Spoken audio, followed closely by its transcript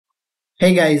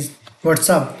Hey guys,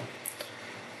 what's up?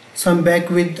 So I'm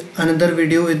back with another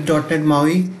video with .NET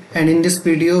MAUI, and in this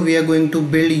video we are going to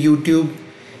build YouTube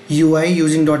UI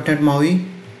using .NET MAUI.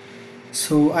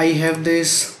 So I have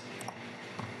this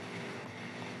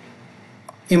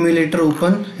emulator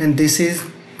open and this is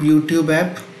YouTube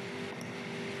app.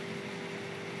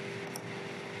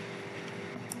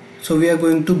 So we are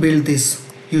going to build this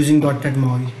using .NET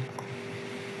MAUI.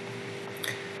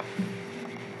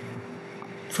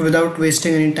 So without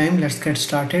wasting any time, let's get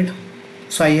started.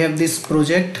 So I have this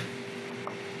project.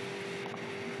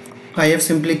 I have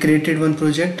simply created one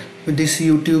project with this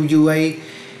YouTube UI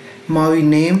MAUI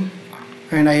name,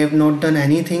 and I have not done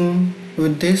anything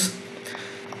with this.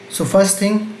 So first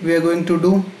thing we are going to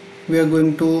do, we are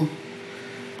going to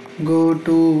go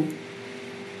to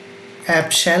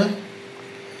app shell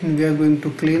and we are going to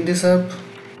clean this up.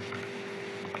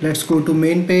 Let's go to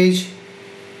main page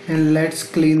and let's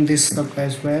clean this up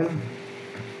as well.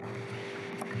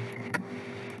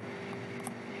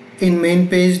 In main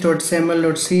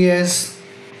page.xml.cs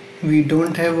we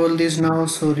don't have all these now,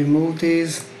 so remove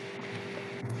these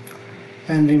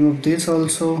and remove this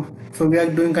also. So we are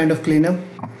doing kind of cleanup.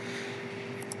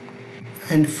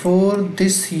 And for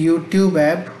this YouTube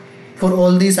app, for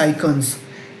all these icons,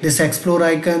 this explore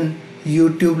icon,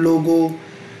 YouTube logo,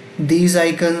 these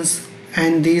icons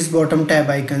and these bottom tab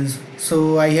icons,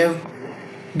 so I have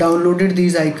downloaded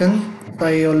these icons. So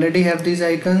I already have these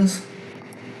icons.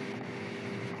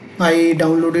 I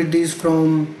downloaded these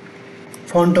from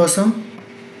Font Awesome.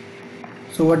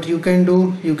 So what you can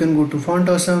do, you can go to Font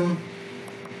Awesome,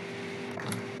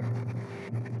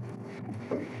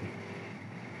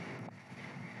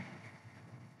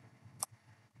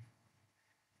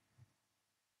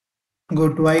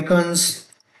 go to icons,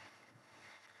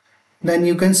 then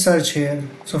you can search here.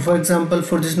 So for example,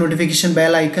 for this notification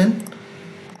bell icon,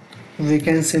 we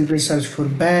can simply search for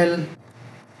bell.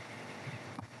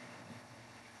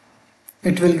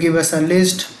 It will give us a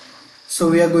list.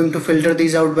 So we are going to filter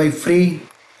these out by free.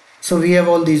 So we have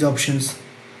all these options.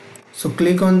 So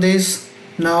click on this.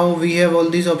 Now we have all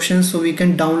these options, so we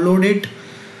can download it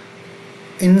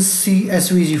in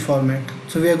SVG format.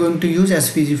 So we are going to use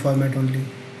SVG format only.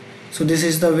 So this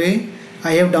is the way.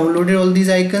 I have downloaded all these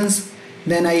icons,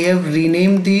 then I have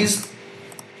renamed these.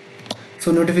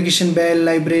 So notification bell,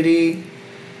 library,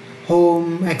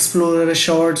 home, explorer,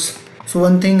 shorts. So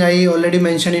one thing I already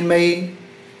mentioned in my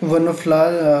one of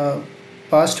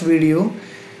past video,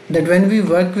 that when we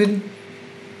work with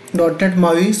 .NET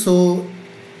MAUI, so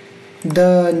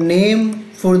the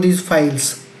name for these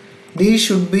files, these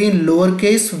should be in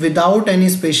lowercase without any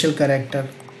special character.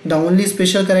 The only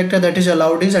special character that is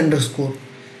allowed is underscore.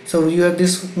 So you have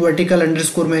this vertical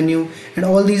underscore menu and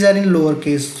all these are in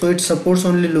lowercase, so it supports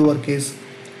only lowercase.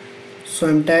 So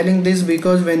I'm telling this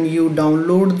because when you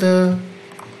download the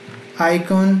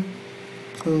icon,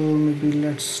 so maybe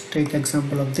let's take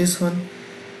example of this one.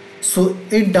 So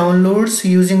it downloads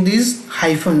using these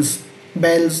hyphens,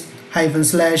 bells, hyphen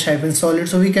slash, hyphen solid.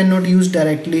 So we cannot use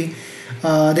directly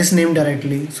this name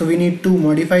directly. So we need to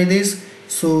modify this.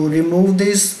 So remove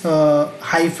this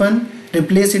hyphen,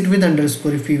 replace it with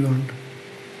underscore if you want.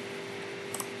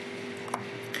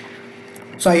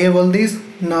 So I have all these.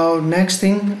 Now next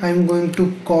thing, I'm going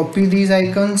to copy these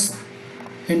icons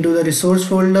into the resource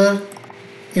folder,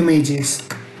 images.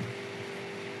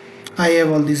 I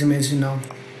have all these images now.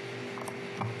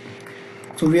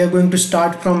 So we are going to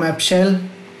start from app shell.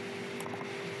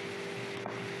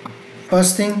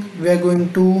 First thing, we are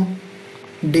going to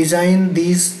design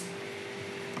these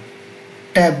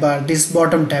tab bar, this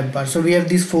bottom tab bar. So we have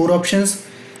these four options.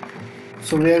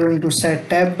 So we are going to set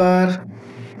tab bar,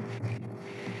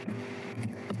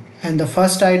 and the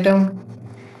first item,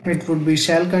 it would be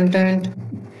shell content,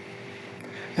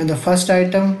 and the first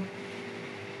item,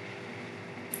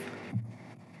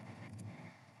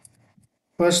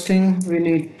 first thing we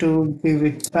need to give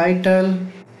it title.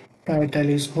 Title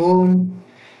is home.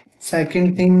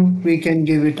 Second thing, we can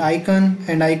give it icon,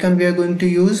 and icon we are going to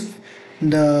use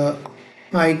the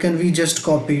icon we just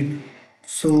copied.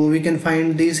 So we can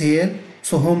find these here.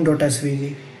 So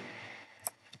home.svg,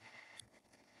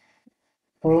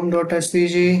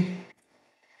 home.svg,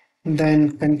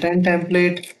 then content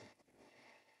template.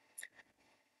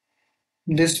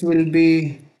 This will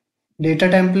be data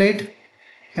template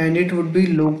and it would be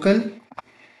local,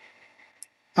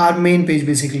 our main page,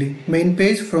 basically main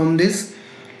page from this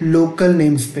local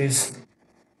namespace.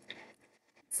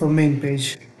 For main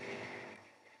page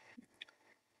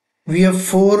we have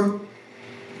four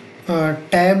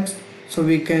tabs, so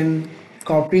we can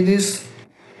copy this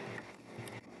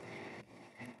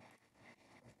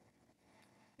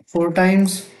 4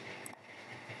 times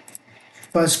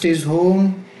First is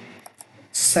home,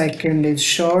 second is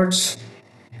shorts,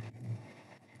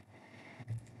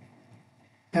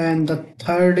 and the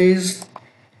third is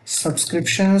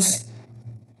subscriptions,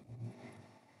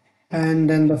 and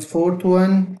then the fourth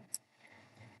one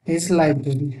is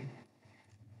library.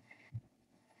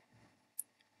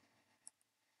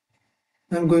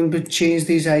 I'm going to change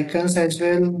these icons as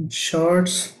well.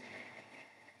 Shorts,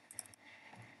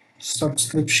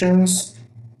 subscriptions,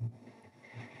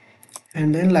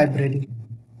 and then library.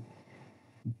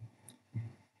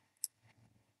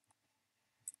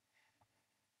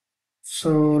 So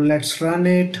let's run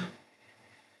it.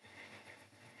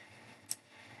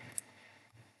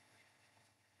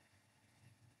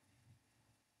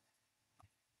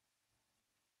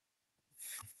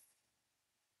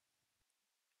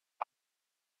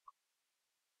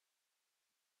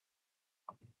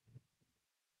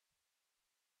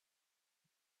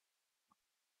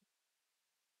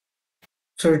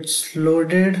 So it's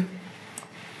loaded.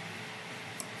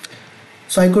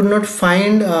 So I could not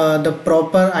find the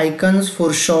proper icons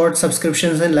for short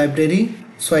subscriptions and library.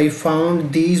 So I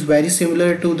found these very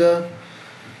similar to the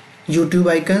YouTube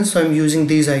icons. So I'm using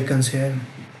these icons here.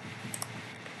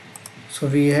 So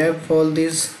we have all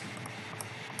these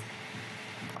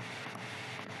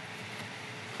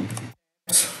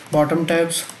bottom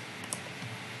tabs.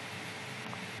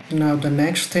 Now the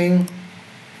next thing,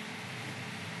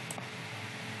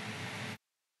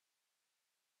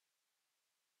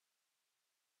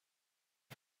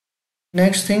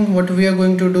 what we are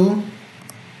going to do.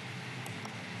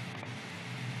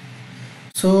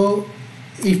 So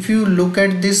if you look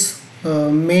at this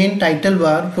main title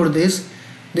bar for this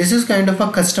is kind of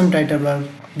a custom title bar.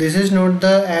 This is not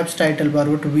the app's title bar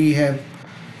what we have.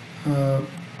 Uh,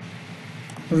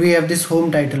 we have this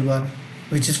home title bar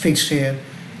which is fixed here.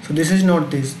 So this is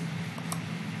not this.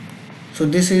 So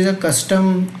this is a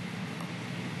custom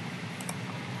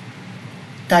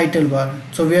title bar.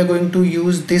 So we are going to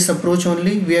use this approach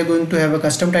only. We are going to have a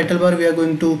custom title bar. We are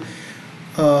going to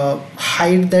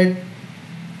hide that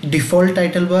default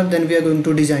title bar, then we are going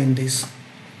to design this.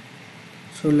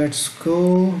 So let's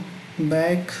go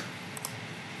back.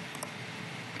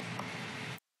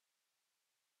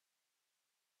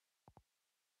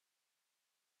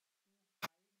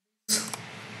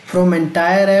 From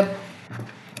entire app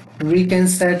we can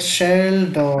set shell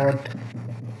dot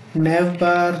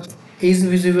navbar is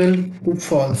visible to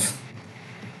false,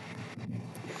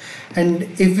 and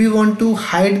if we want to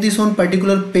hide this on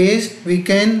particular page we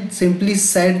can simply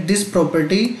set this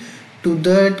property to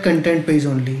that content page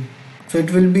only. So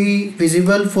it will be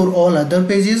visible for all other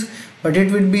pages, but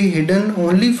it will be hidden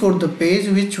only for the page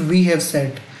which we have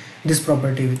set this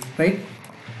property with, right?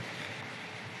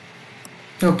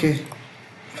 Okay,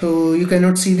 so you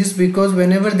cannot see this because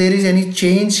whenever there is any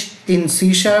change in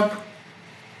C sharp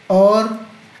or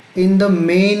in the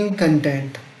main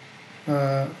content,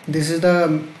 this is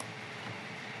the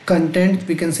content,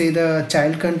 we can say the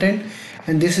child content,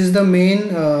 and this is the main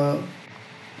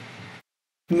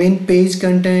page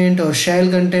content or shell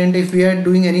content. If we are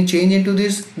doing any change into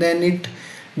this, then it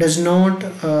does not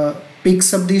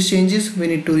picks up these changes. We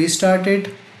need to restart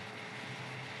it.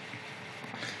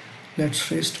 Let's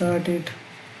restart it.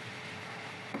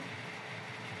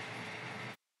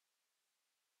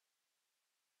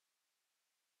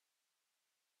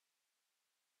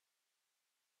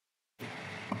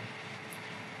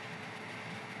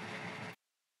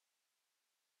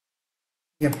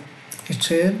 Yep, it's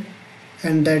here,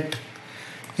 and that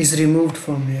is removed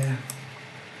from here.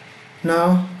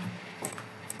 Now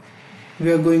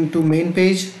we are going to main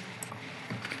page.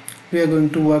 We are going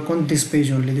to work on this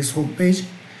page only, this home page.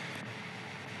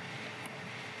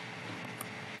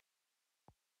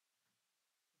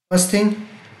 First thing,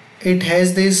 it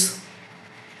has this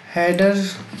header,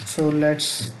 so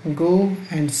let's go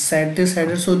and set this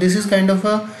header. So this is kind of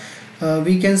a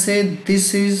we can say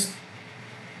this is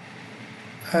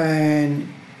and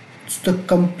the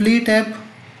complete app,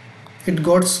 it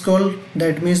got scroll,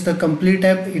 that means the complete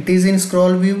app it is in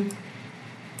scroll view.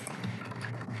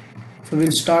 So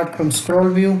we'll start from scroll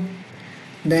view,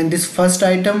 then this first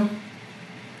item,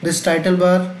 this title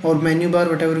bar or menu bar,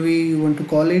 whatever we want to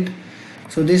call it.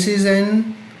 So this is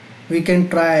an, we can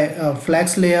try a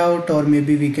flex layout, or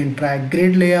maybe we can try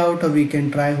grid layout, or we can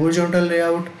try horizontal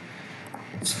layout.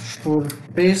 So for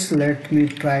this, let me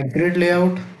try grid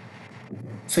layout.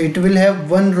 So it will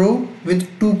have one row with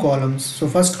two columns. So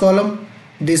first column,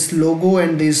 this logo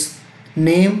and this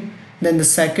name, then the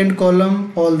second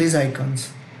column, all these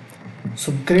icons.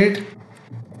 So grid,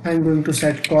 I'm going to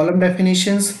set column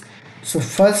definitions. So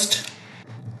first,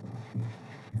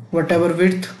 whatever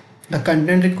width the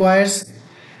content requires,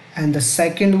 and the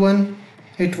second one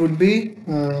it would be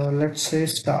let's say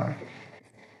star.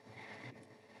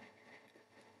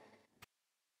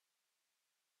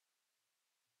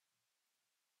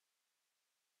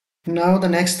 Now the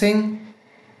next thing,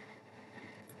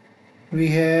 we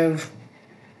have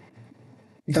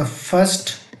the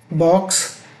first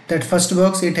box. That first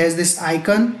box, it has this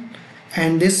icon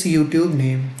and this YouTube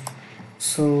name.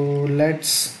 So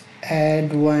let's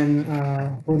add one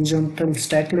horizontal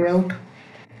stack layout.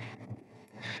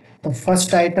 The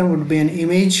first item would be an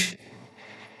image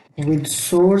with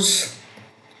source.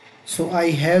 So I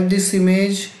have this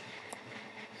image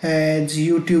as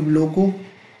YouTube logo,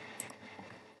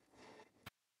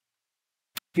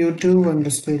 YouTube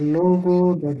underscore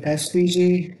logo dot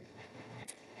svg,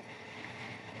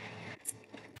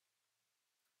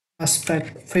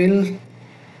 aspect fill,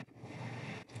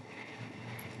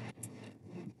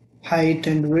 height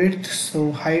and width.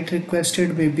 So height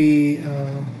requested maybe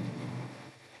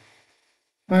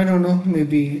I don't know,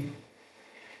 maybe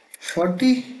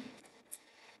 40.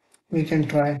 We can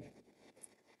try.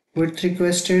 Width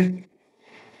requested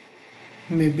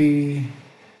maybe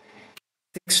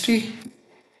 60.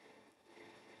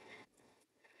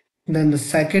 Then the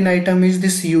second item is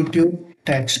this YouTube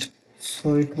text.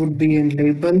 So it would be a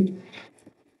label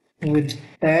with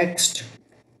text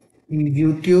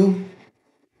YouTube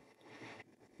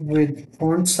with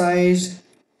font size,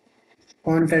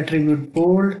 font attribute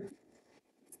bold,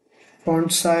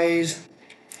 font size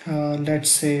let's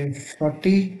say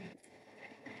 40,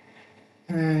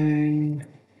 and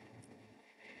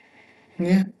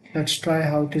yeah, let's try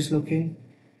how it is looking.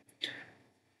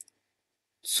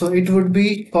 So it would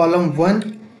be column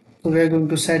 1. So we are going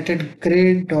to set it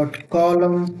grade dot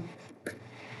column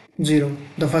 0,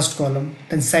 the first column.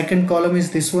 Then second column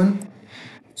is this one.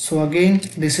 So again,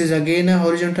 this is again a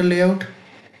horizontal layout,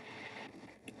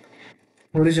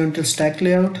 horizontal stack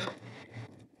layout,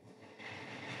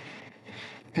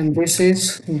 and this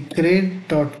is grade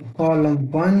dot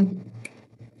column 1.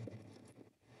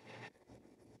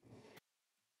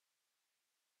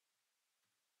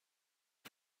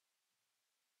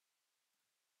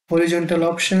 Horizontal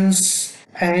options,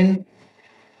 and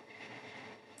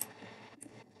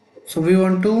so we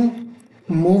want to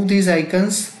move these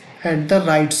icons at the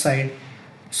right side.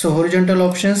 So horizontal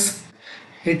options,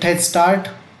 it has start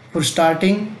for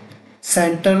starting,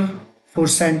 center for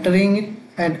centering,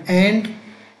 and end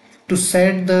to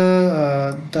set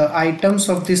the items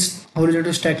of this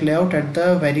horizontal stack layout at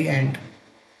the very end.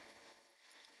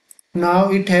 Now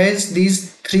it has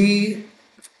these three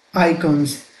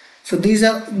icons. So these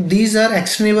are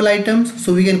actionable items,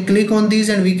 so we can click on these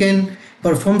and we can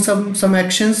perform some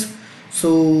actions.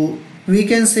 So we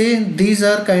can say these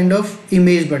are kind of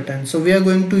image button. So we are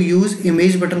going to use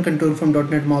image button control from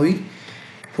 .NET MAUI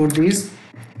for these.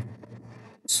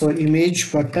 So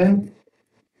image button,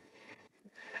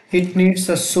 it needs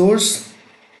a source.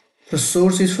 The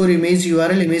source is for image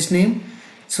URL, image name.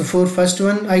 So for first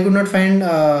one I could not find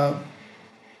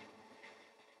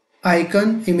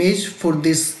icon image for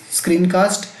this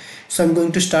screencast, so I'm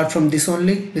going to start from this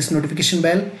only, this notification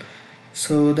bell.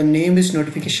 So the name is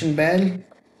notification bell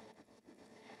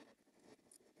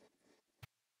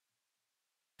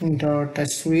dot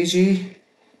svg.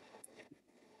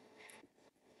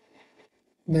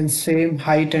 Then same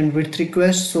height and width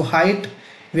request. So height,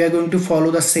 we are going to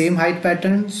follow the same height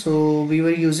pattern, so we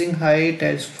were using height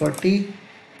as 40.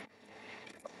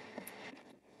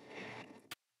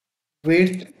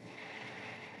 Width,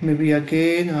 maybe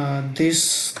again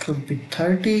this could be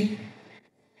 30.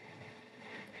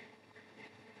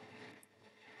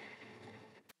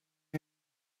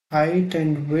 Height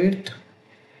and width,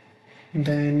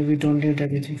 then we don't need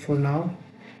anything for now.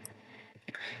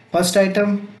 First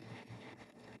item,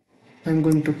 I'm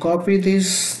going to copy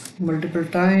this multiple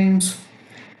times.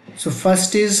 So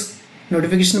first is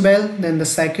notification bell, then the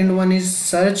second one is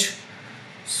search.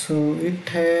 So it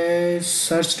has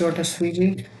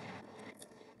search.svg,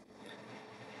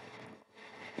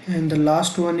 and the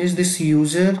last one is this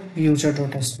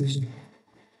user.svg.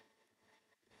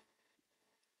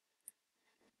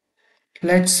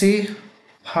 Let's see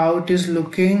how it is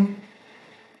looking.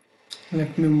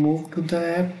 Let me move to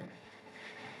the app.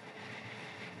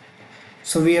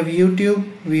 So we have YouTube,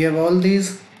 we have all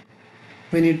these.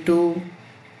 We need to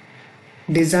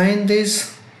design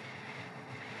this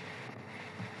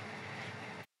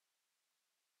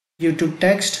YouTube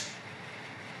text,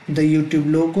 the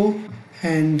YouTube logo,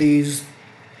 and these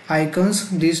icons.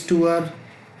 These two are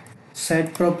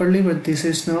set properly, but this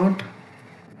is not.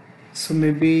 So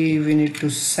maybe we need to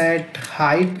set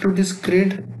height to this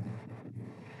grid.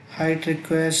 Height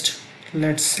request,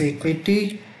 let's say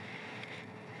 80.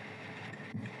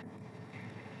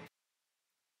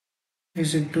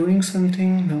 Is it doing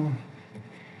something? No.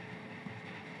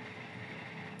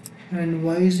 And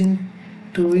why isn't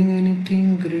doing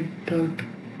anything? Grid dot.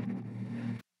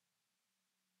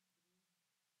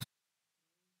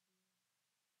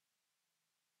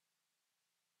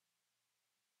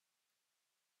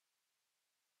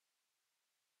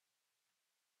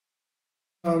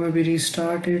 Or maybe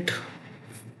restart it.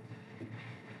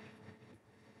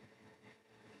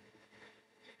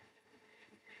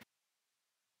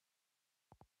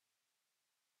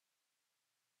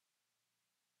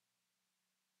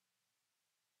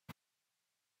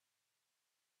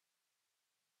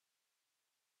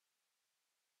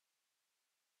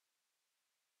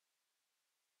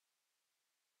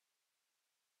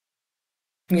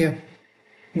 Yeah,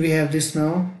 we have this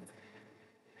now.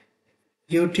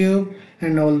 YouTube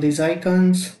and all these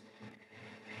icons.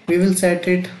 We will set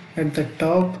it at the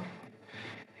top.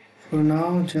 For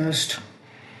now, just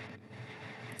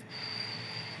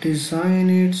design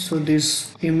it so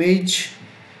this image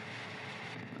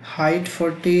height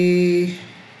 40.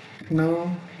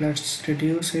 No, let's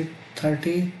reduce it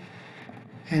 30,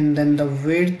 and then the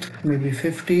width maybe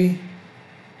 50.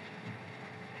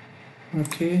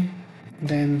 Okay,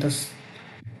 then this,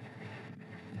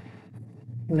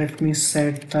 let me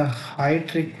set the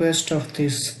height request of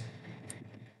this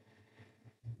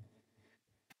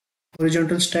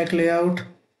horizontal stack layout.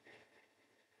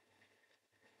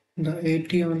 The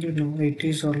 80 only, no, 80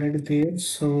 is already there.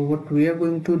 So what we are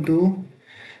going to do,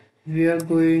 we are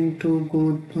going to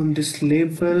go on this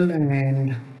label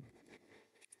and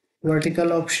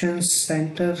vertical options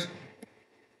center.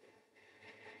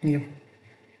 Yep,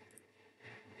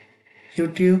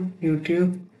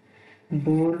 YouTube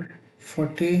bold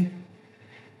 40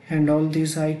 and all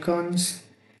these icons.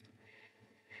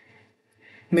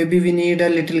 Maybe we need a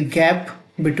little gap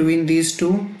between these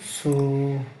two,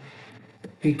 so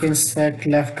we can set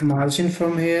left margin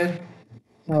from here,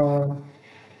 or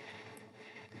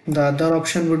the other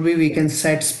option would be we can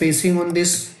set spacing on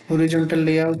this horizontal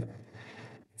layout.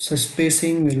 So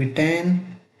spacing maybe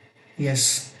 10.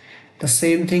 Yes, the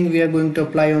same thing we are going to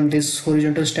apply on this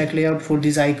horizontal stack layout for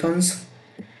these icons.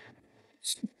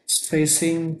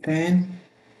 Spacing 10.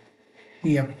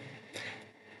 Yep.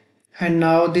 And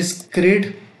now this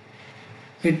grid,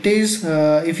 it is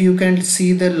if you can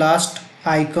see the last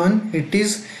icon, it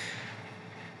is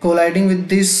colliding with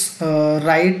this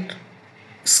right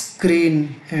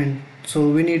screen end. So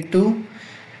we need to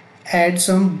add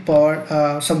some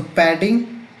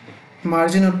padding,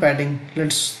 margin or padding.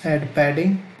 Let's add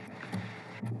padding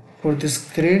for this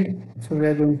grid. So we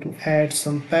are going to add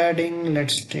some padding.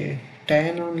 Let's say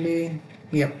 10 only.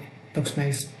 Yep, looks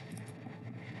nice.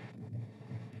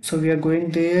 So we are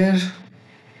going there.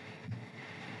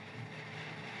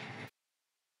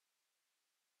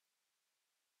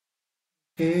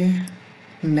 Okay,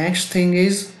 next thing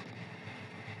is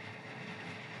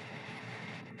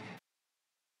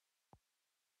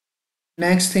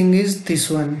this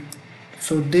one.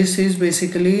 So this is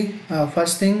basically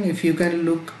first thing, if you can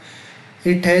look,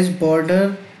 it has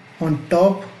border on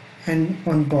top and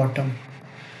on bottom.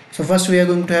 So first we are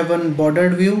going to have one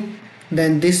bordered view,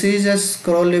 then this is a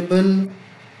scrollable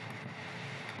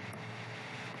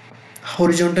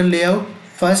horizontal layout.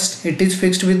 First it is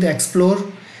fixed with explore,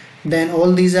 then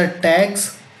all these are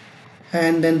tags,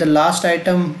 and then the last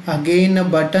item again a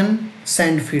button,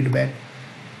 send feedback.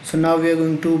 So now we are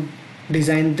going to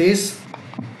design this.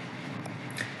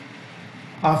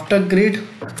 After grid,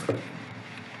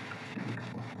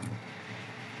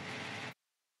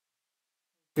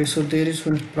 okay, so there is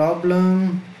one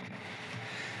problem.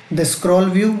 The scroll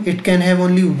view, it can have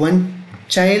only one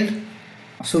child,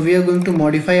 so we are going to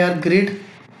modify our grid.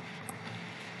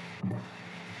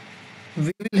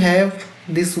 We will have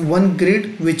this one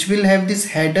grid which will have this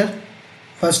header,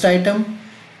 first item,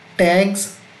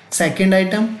 tags, second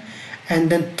item, and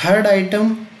then third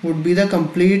item would be the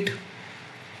complete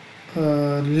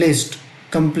list,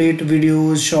 complete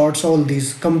videos, shorts, all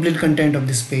these complete content of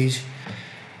this page.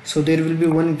 So there will be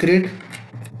one grid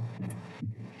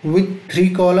with three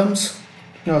columns,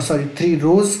 no sorry, three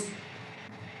rows.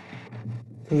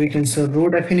 So we can say row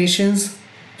definitions.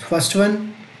 First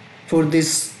one for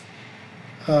this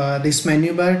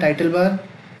menu bar, title bar,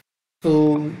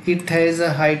 so it has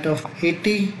a height of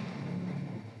 80.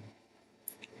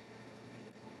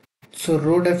 So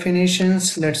row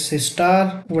definitions, let's say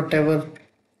star, whatever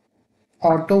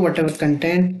auto, whatever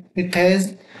content it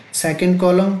has. Second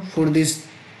column for these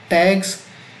tags,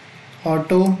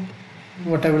 auto,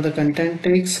 whatever the content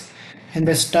takes, and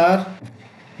the star,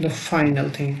 the final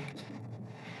thing,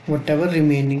 whatever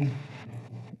remaining.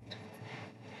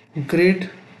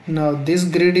 Grid, Now this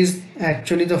grid is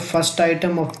actually the first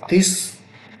item of this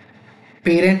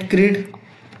parent grid.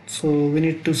 So we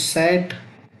need to set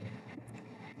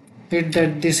it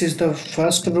that this is the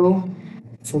first row.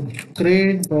 So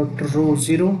grid dot row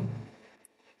 0.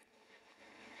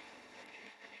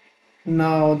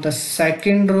 Now the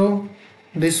second row,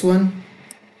 this one,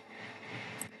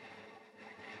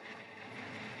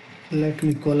 let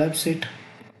me collapse it.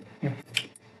 Yep.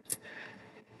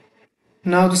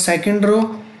 Now the second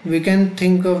row, we can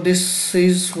think of this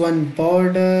is one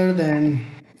border, then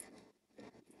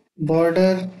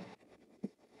border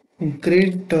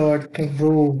grid dot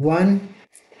row 1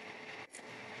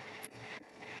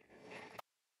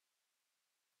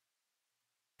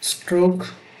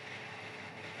 stroke.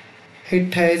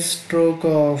 It has stroke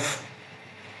of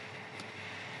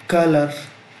color.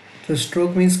 So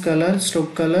stroke means color,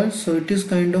 stroke color. So it is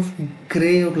kind of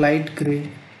gray or light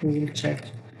gray. We will check.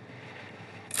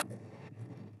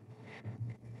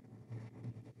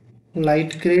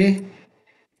 Light gray,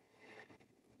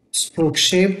 stroke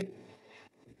shape,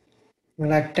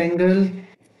 rectangle,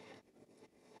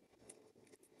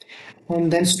 and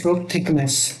then stroke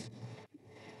thickness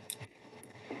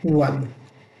 1.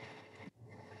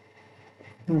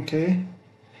 Okay.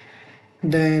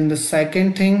 Then the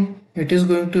second thing, it is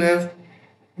going to have,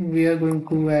 we are going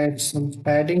to add some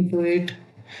padding to it.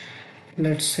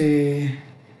 Let's say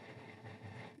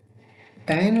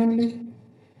 10 only.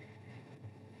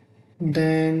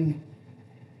 Then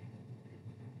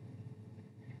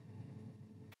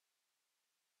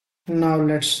now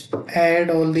let's add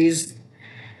all these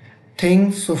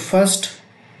things. So first,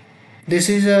 this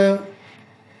is a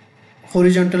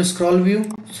horizontal scroll view.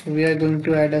 So we are going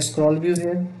to add a scroll view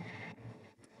here.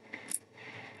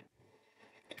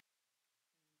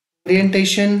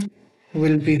 Orientation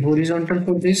will be horizontal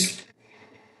for this.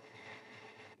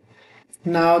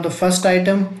 Now the first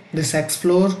item, this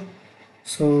explore.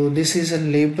 So this is a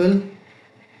label.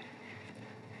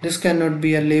 This cannot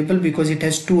be a label because it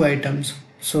has two items.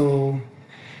 So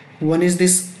one is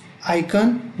this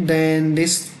icon, then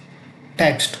this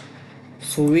text.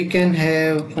 So we can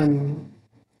have an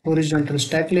horizontal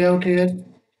stack layout here.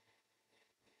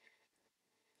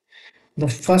 The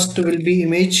first will be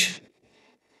image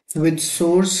with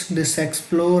source, this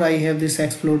explore. I have this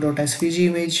explore.svg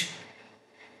image.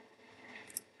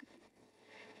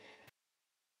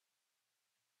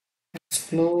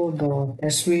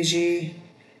 Explore.svg.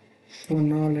 So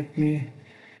now let me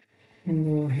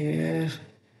go here.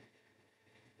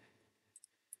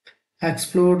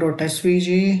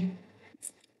 Explore.svg.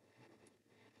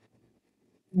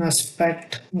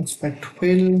 Aspect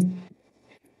fill,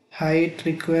 height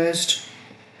request.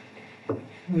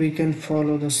 We can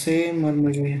follow the same, or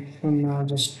maybe for now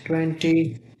just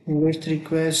 20. Width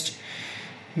request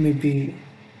maybe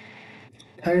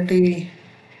 30.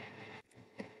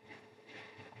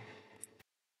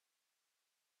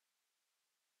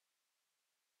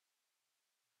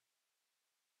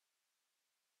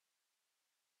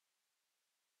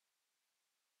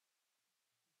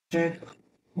 Check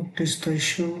what is the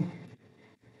issue.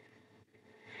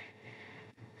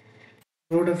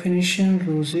 Row definition,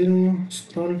 row 0,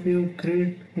 scroll view,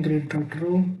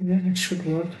 grid.row. Yeah, it should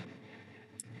work.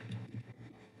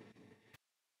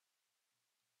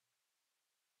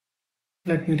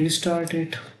 Let me restart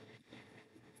it.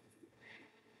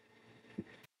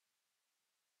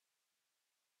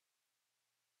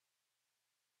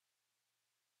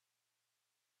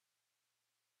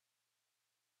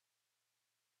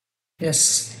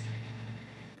 Yes,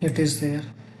 it is there.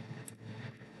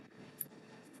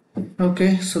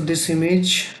 Okay, so this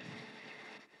image,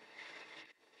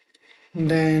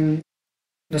 then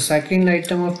the second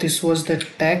item of this was the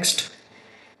text,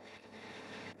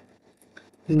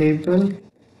 label,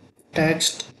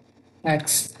 text,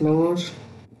 explore,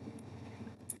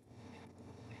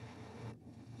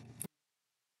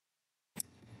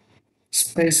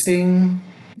 spacing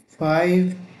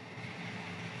 5.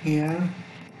 Yeah,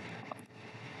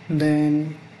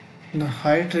 then the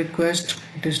height request,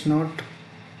 it is not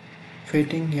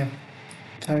fitting. Yeah,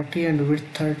 30 and width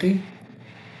 30.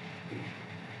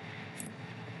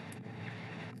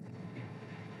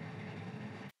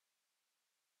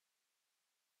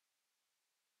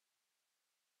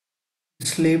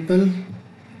 This label,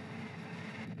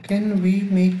 can we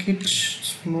make it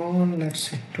small?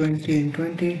 Let's say 20 and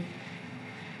 20.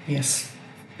 Yes.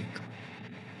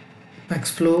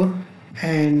 Explore,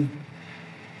 and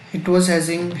it was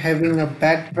having a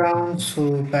background,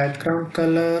 so background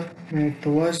color, and it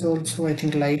was also I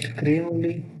think light gray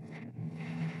only.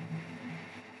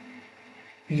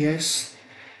 Yes.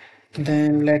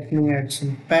 Then let me add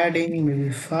some padding, maybe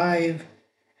 5.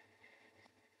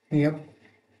 Yep,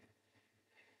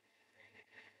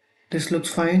 this looks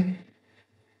fine.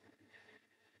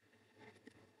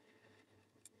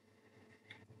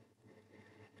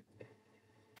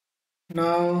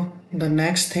 Now the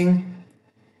next thing,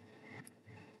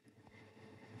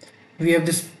 we have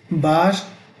this bar,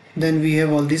 then we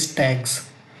have all these tags.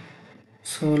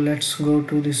 So let's go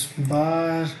to this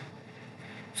bar.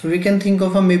 So we can think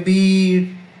of a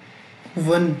maybe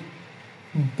one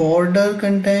border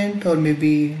content or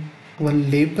maybe one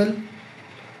label.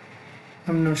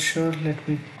 I'm not sure. Let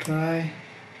me try.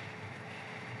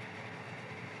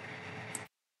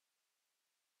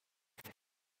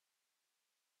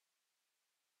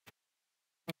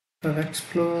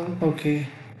 Explore. Okay.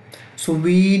 So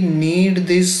we need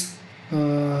this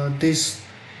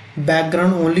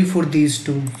background only for these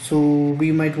two. So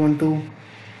we might want to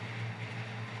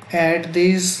add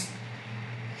this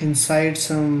inside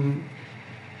some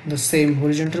the same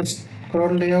horizontal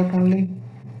scroll layout only.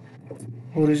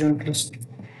 Horizontal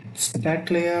stack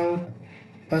layout.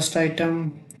 First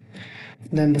item,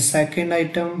 then the second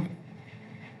item.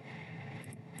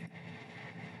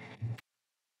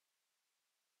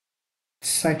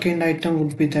 Second item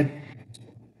would be that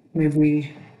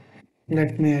maybe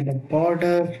let me add a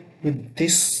border with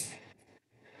this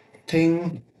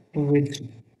thing with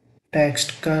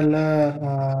text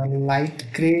color light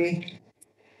gray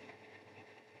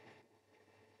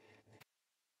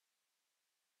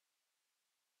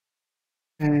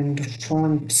and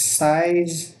font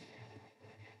size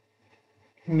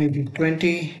maybe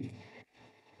 20.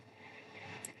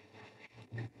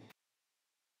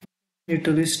 Need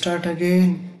to restart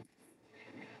again.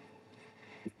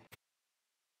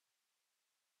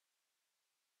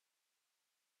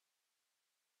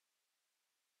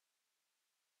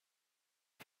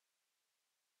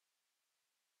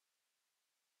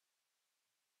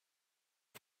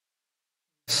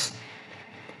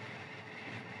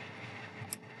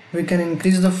 We can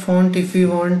increase the font if we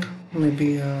want.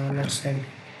 Maybe let's say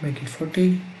make it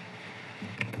 40.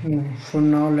 For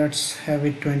now, let's have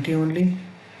it 20 only.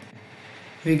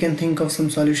 We can think of some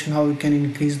solution how we can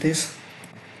increase this,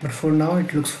 but for now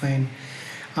it looks fine.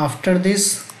 After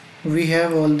this, we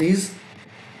have all these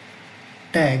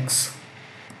tags.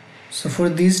 So for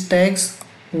these tags,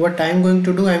 what I'm going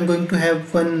to do, I'm going to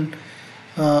have one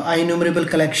IEnumerable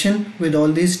collection with all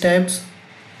these tabs,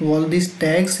 all these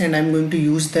tags, and I'm going to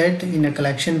use that in a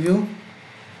collection view.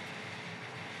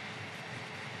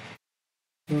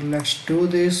 So let's do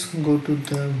this. Go to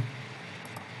the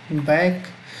back.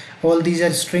 All these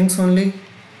are strings only.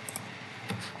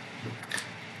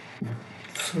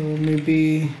 So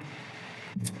maybe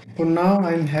for now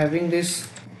I'm having this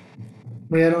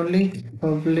where only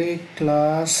public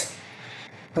class,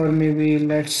 or maybe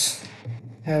let's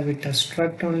have it a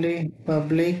struct only,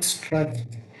 public struct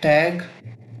tag,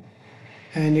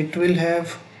 and it will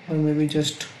have, or maybe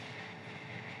just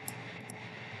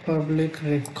public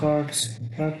records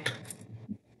struct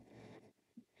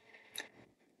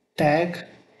tag,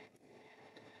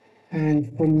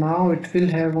 and for now it will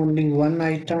have only one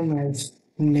item as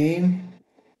name,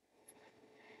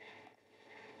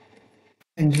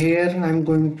 and here I'm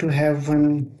going to have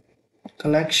one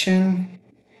collection,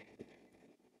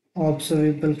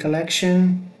 observable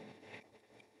collection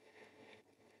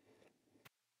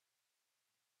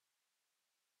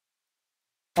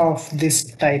of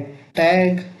this type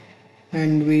tag,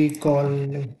 and we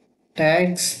call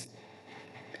tags,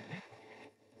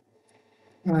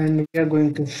 and we are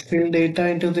going to fill data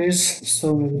into this.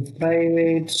 So maybe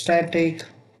private static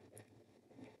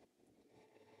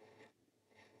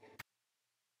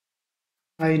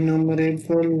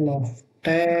IEnumerable of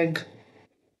tag,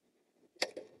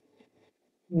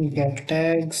 get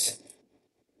tags,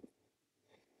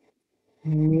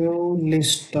 new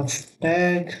list of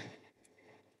tag,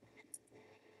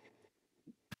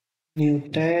 new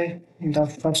tag. The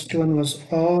first one was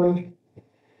all,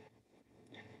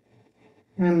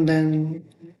 and then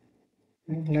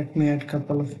let me add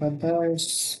couple of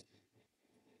others.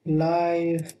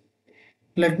 Live.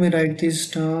 Let me write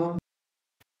this down.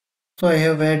 So I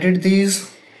have added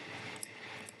these.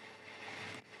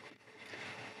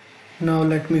 Now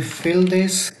let me fill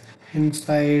this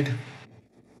inside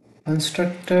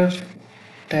constructor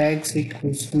tags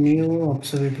equals new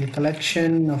observable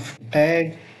collection of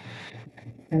tag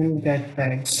and get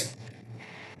tags.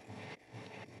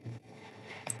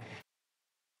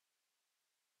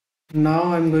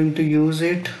 Now I'm going to use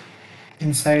it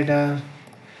inside a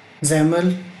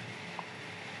XAML.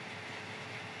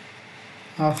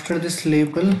 After this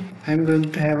label, I'm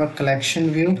going to have a collection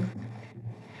view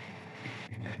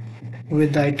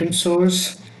with the item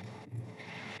source,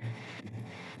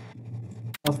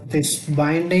 this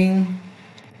binding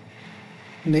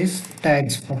this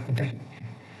tags property.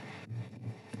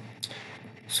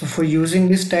 So for using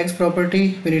this tags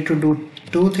property, we need to do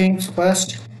two things.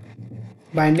 First,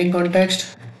 binding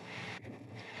context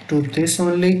to this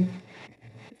only.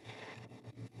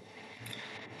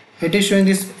 It is showing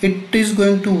this, it is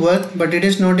going to work, but it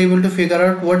is not able to figure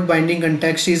out what binding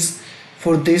context is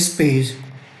for this page.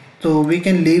 So we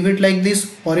can leave it like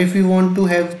this, or if we want to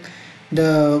have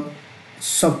the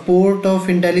support of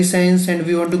IntelliSense and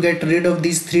we want to get rid of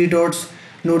these three dots,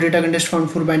 no data context found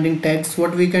for binding tags,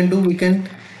 what we can do, we can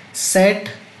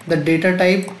set the data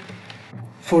type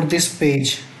for this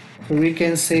page. So we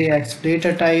can say X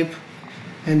data type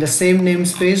and the same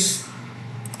namespace.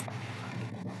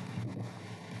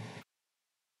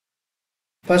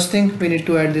 First thing, we need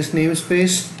to add this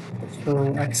namespace. So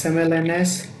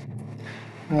XMLNS,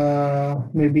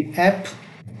 maybe app,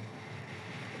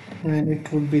 and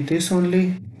it would be this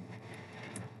only.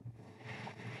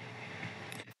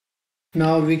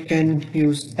 Now we can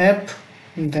use app,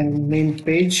 then name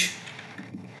page.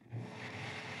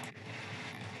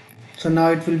 So now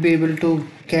it will be able to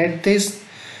get this.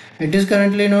 It is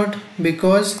currently not,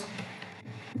 because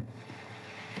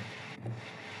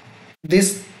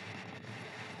this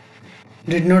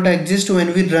did not exist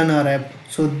when we run our app.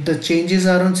 So the changes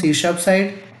are on C#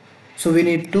 side. So we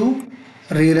need to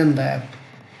rerun the app.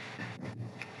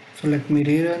 So let me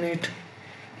rerun it.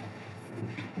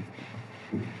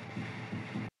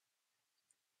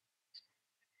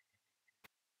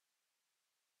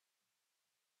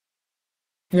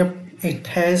 Yep, it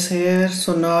has here.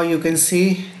 So now you can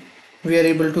see we are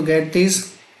able to get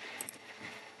this,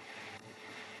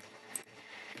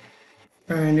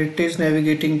 and it is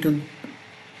navigating to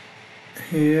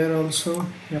here also.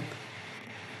 Yep.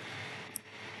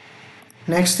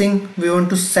 Next thing, we want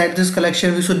to set this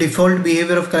collection. So default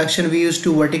behavior of collection we use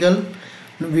to vertical.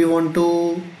 We want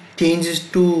to change it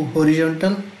to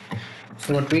horizontal.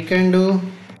 So what we can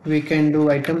do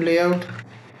item layout,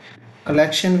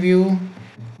 collection view,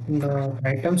 the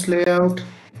items layout,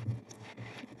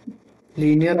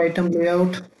 linear item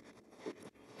layout,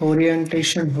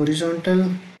 orientation horizontal.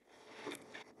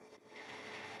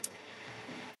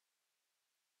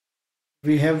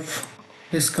 We have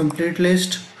this complete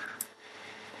list.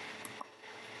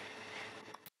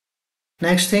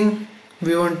 Next thing,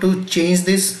 we want to change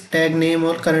this tag name,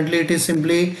 or currently it is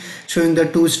simply showing the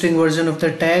two-string version of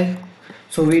the tag.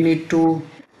 So we need to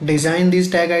design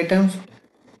these tag items.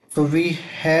 So we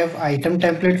have item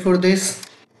template for this.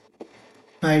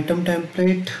 Item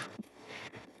template,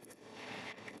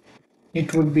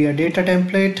 it would be a data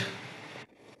template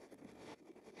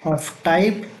of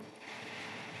type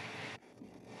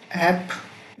app,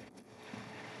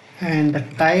 and the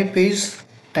type is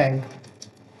tag.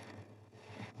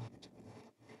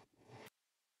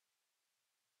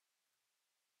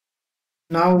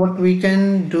 Now what we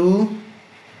can do,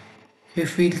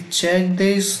 if we check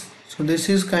this, so this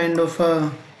is kind of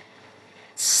a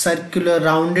circular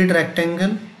rounded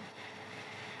rectangle.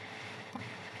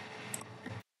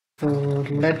 So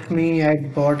let me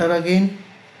add border again,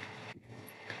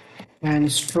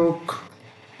 and stroke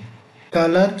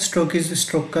color, stroke is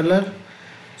stroke color.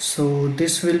 So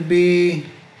this will be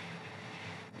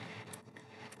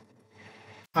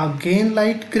again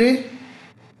light gray.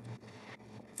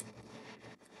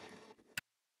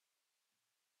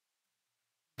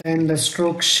 And the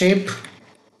stroke shape,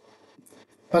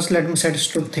 first let me set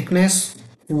stroke thickness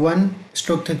 1.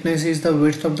 Stroke thickness is the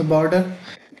width of the border.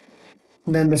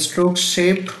 Then the stroke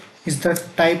shape is the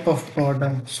type of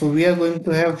border. So we are going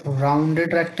to have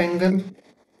rounded rectangle,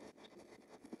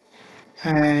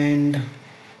 and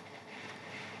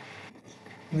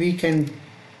we can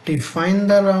define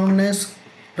the roundness,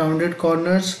 rounded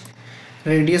corners,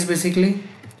 radius basically.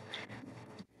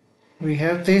 We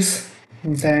have this.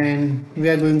 Then we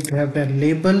are going to have a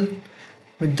label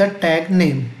with the tag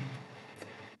name,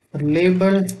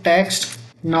 label text.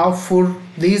 Now for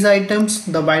these items,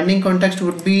 the binding context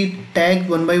would be tagged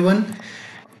one by one.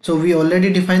 So we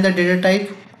already defined the data type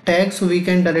tag, so we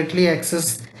can directly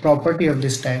access property of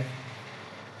this tag.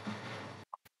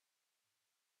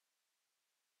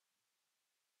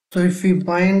 So if we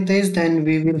bind this, then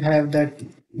we will have that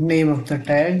name of the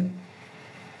tag.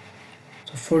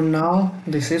 So for now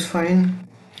this is fine.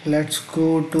 Let's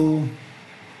go to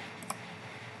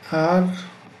R.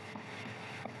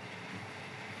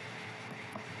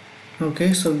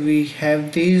 Okay, so we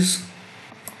have these.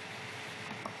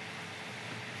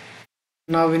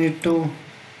 Now we need to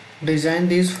design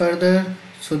these further.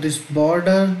 So this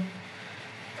border,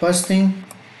 first thing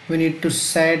we need to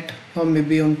set, or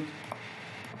maybe on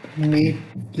need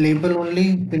label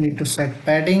only. We need to set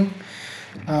padding,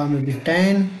 maybe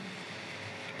 10.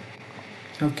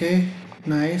 Okay,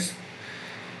 nice.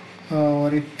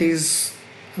 Or it is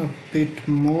a bit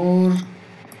more,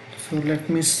 so let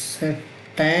me set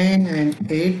 10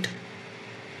 and 8.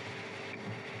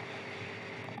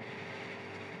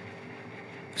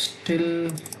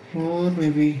 Still more,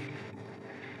 maybe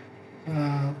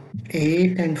uh,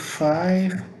 8 and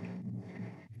 5.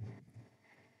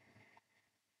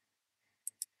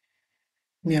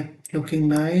 Yeah, looking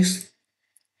nice.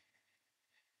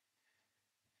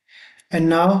 And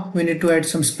now we need to add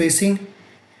some spacing,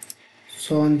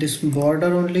 so on this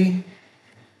border only,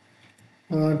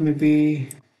 or maybe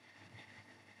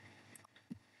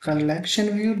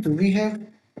collection view. Do we have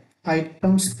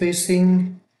item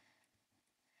spacing?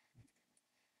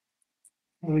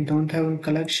 We don't have in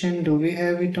collection. Do we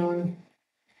have it on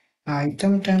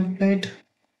item template?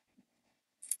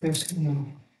 Spacing, no.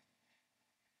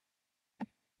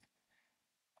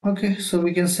 Okay, so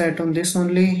we can set on this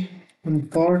only. On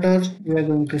border, we are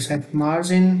going to set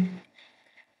margin,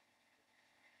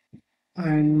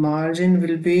 and margin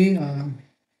will be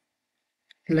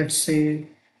let's say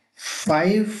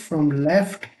 5 from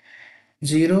left,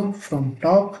 0 from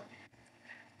top,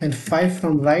 and 5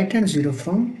 from right, and 0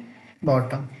 from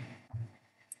bottom.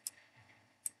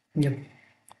 Yep.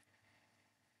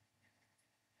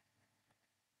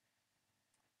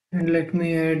 And let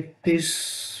me add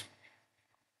this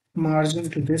margin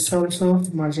to this also.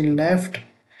 Margin left,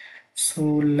 so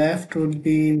left would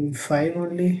be 5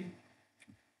 only.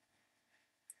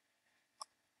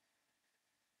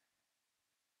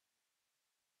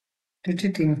 Did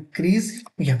it increase?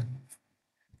 Yeah,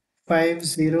 5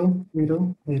 0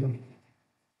 0 0.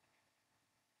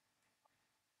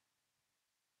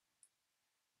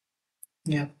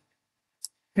 Yeah,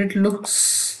 it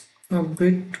looks a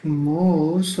bit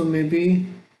more, so maybe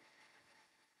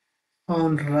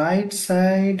on right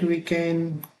side we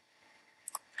can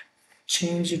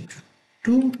change it to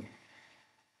 2,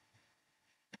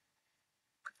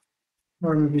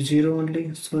 or maybe 0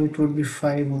 only, so it would be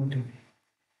 5 only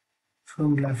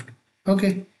from left.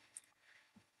 Okay,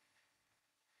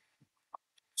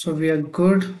 so we are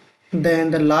good.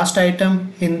 Then the last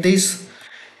item in this,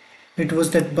 it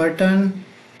was that button.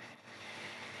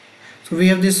 So we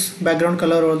have this background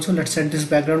color also. Let's set this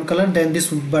background color. Then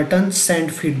this button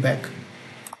send feedback.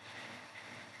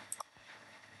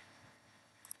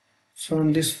 So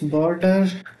on this border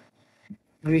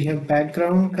we have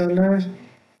background color,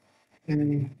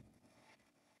 and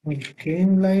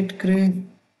again light gray.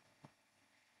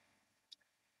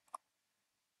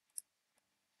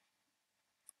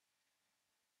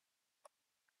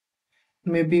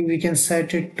 Maybe we can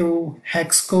set it to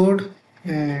hex code,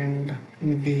 and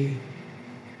maybe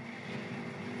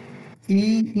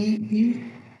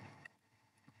E.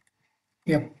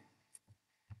 Yep.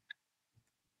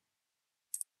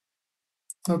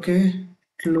 Okay,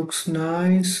 it looks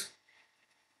nice.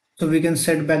 So we can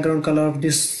set background color of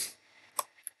this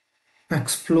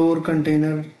explore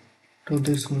container to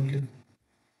this only.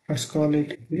 Let's call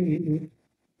it E.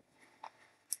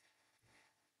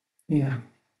 Yeah.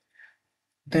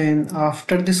 Then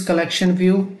after this collection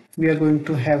view, we are going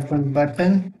to have one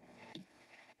button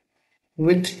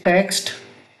with text.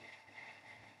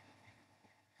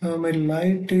 My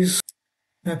light is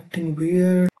acting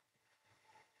weird.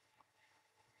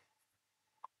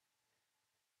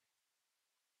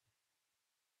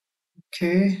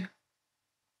 Okay,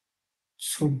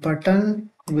 so button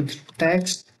with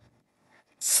text,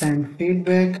 send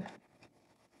feedback.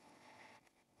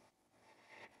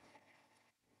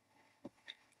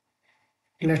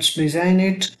 Let's design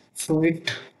it. So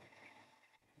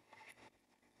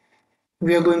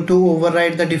we are going to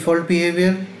override the default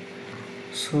behavior.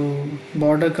 So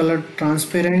border color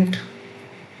transparent.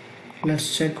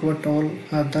 Let's check what all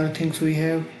other things we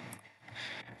have.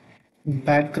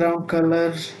 Background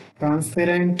color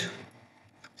transparent.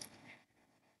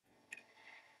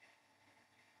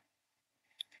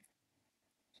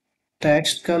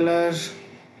 Text color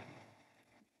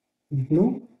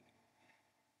blue.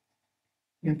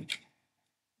 Yep.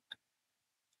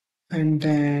 And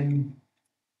then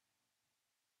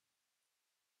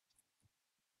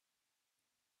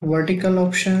vertical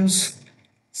options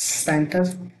center.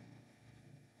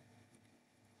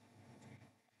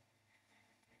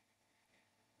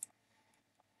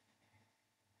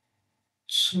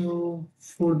 So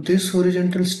for this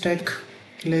horizontal stack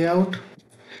layout,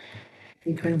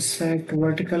 you can set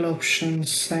vertical option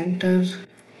center.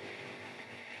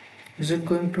 Is it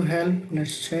going to help?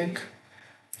 Let's check.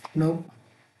 No.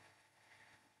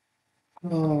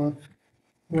 Or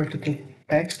vertical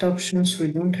text options, we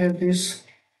don't have this.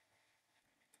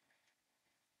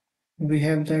 We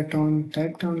have that on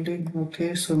that only.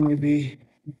 Okay, so maybe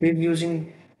we're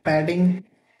using padding,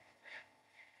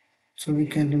 so we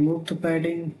can remove the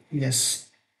padding. Yes,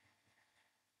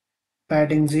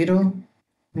 padding 0.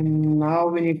 And now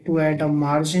we need to add a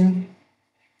margin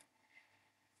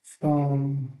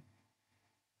from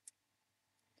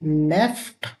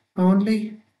left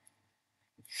only.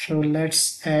 So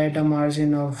let's add a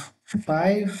margin of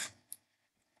 5,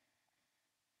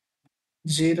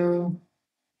 0,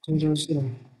 0,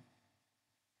 0.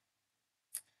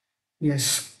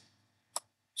 Yes,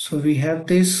 so we have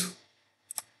this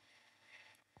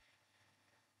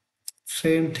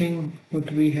same thing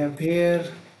what we have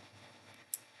here.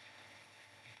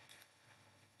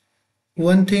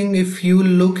 One thing, if you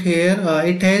look here,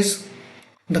 it has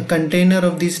the container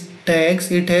of these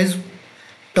tags, it has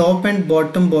top and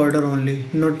bottom border only,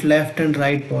 not left and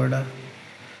right border.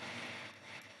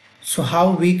 So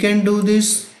how we can do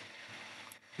this?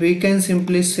 We can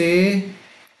simply say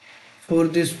for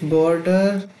this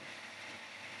border,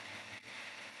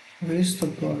 where is the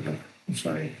border? I'm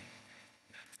sorry,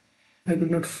 I could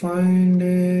not find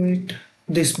it.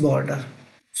 This border.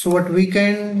 So what we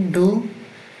can do,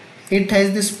 it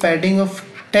has this padding of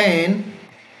 10.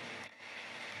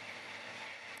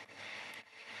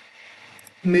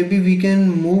 Maybe we can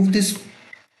move this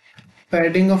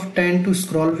padding of 10 to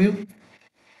scroll view.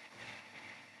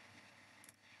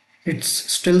 It's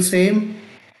still same.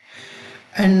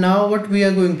 And now what we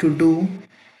are going to do,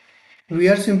 we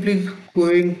are simply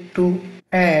going to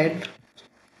add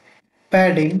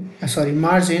padding,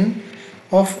 margin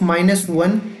of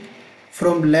 -1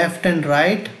 from left and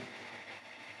right.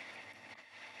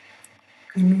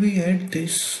 Can we add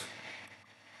this?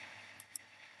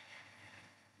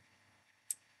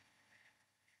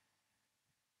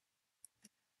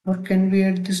 Or can we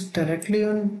add this directly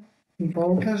on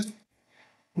border?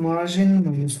 Margin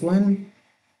 -1.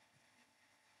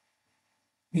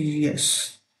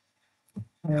 Yes.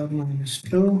 I have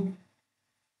 -2.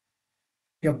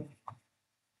 Yep.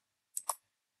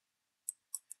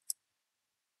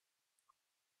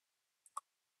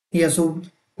 Yeah, so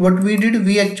what we did,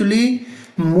 we actually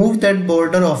moved that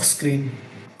border off screen.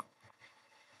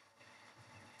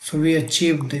 So we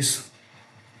achieved this.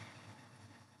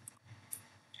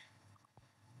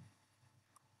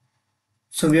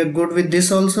 So we are good with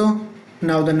this also.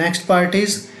 Now the next part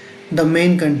is the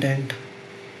main content.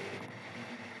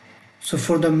 So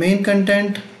for the main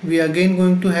content, we are again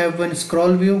going to have one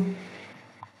scroll view.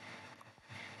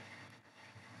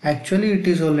 Actually, it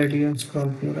is already on scroll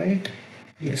view, right?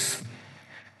 Yes.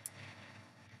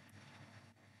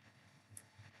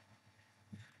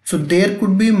 So there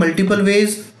could be multiple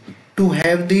ways to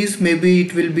have these. Maybe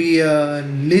it will be a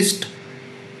list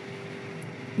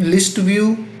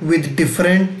view with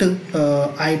different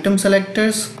item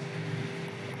selectors.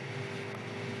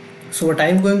 So what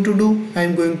I'm going to do,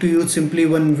 I'm going to use simply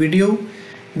one video,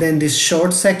 then this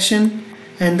short section,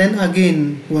 and then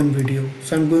again one video.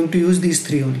 So I'm going to use these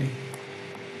three only.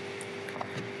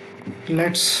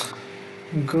 Let's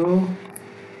go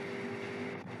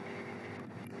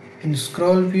in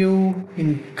scroll view,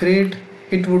 in grid,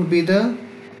 it would be the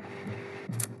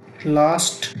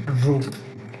last row.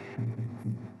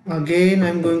 Again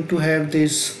I'm going to have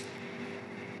this,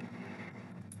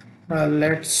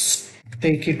 let's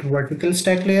take it vertical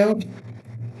stack layout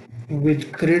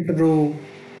with grid row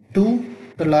 2,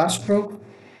 the last row.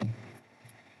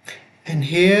 And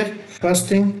here first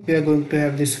thing we are going to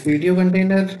have this video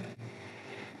container,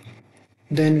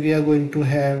 then we are going to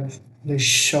have the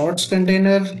shorts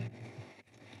container,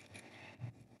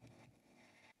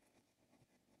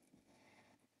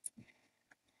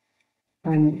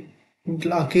 and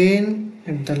again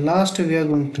at the last we are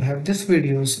going to have this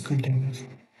videos container.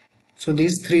 So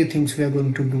these three things we are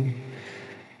going to do.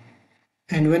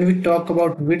 And when we talk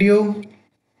about video,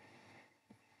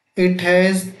 it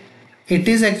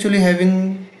is actually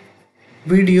having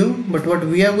video, but what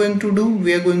we are going to do,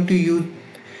 we are going to use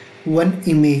one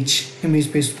image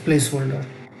based placeholder.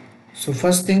 So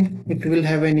first thing, it will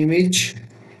have an image.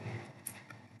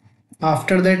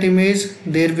 After that image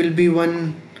there will be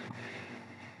one,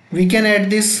 we can add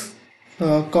this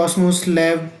Cosmos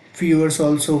Lab viewers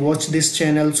also watch this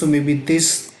channel, so maybe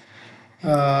this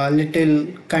little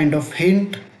kind of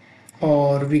hint,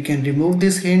 or we can remove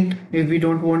this hint if we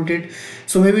don't want it.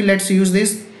 So maybe let's use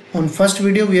this. On first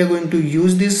video we are going to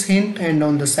use this hint, and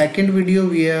on the second video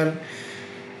we are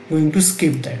going to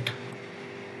skip that.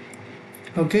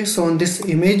 Okay, so on this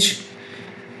image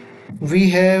we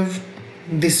have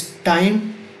this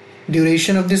time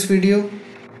duration of this video,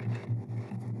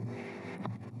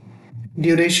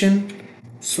 duration.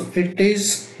 So it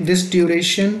is this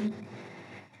duration.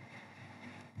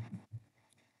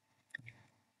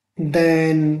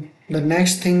 Then the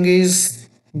next thing is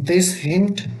this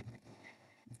hint.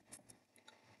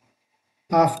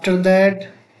 After that,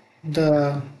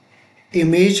 the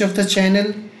image of the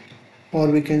channel, or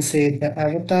we can say the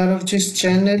avatar of this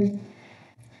channel,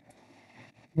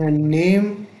 the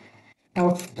name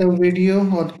of the video,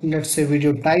 or let's say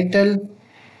video title,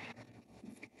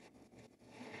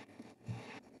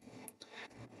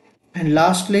 and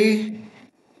lastly,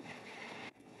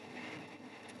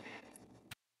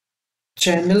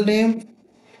 channel name,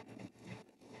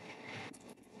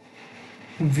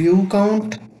 view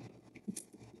count,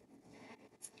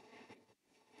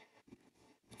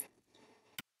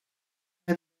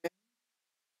 and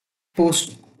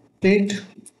posted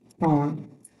on.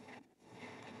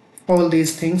 All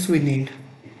these things we need.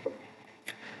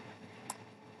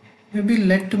 Maybe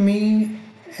let me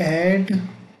add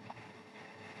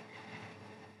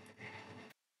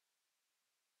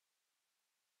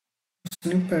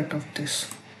snippet of this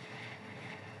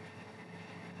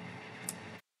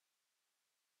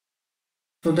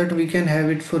so that we can have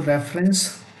it for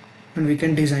reference and we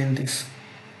can design this.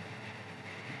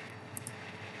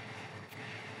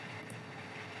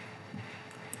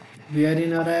 We are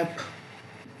in our app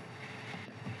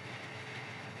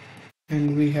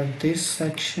and we have this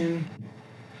section.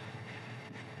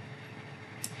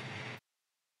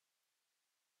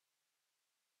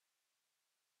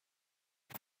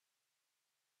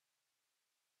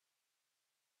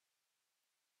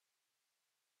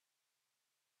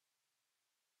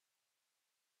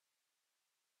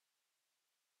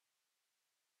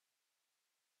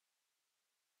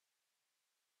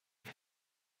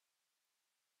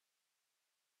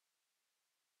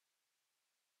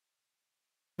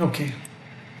 Okay,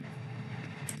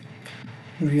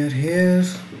 we are here.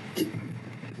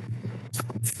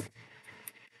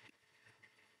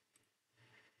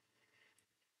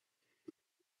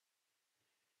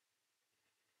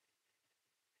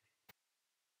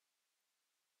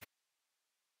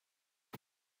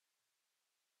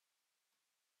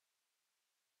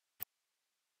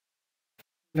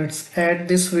 Let's add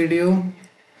this video.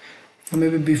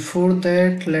 Maybe before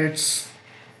that, let's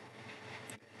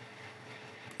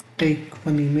take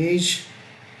one image.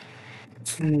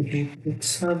 Maybe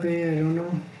it's Abhay, I don't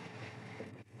know.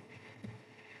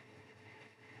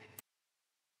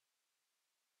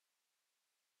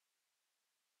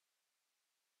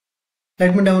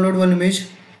 Let me download one image.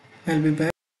 I'll be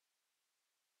back.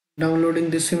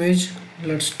 Downloading this image.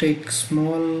 Let's take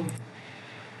small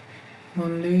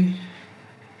only.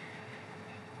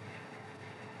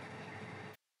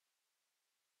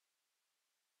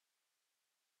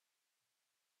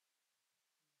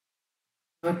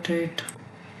 Got it.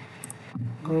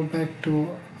 Go back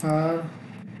to our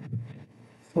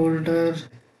folder,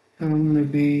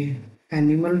 maybe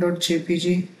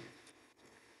animal.jpg.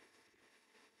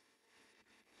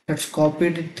 Let's copy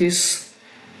this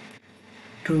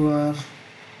to our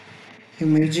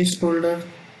images folder.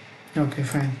 Okay,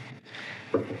 fine.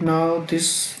 Now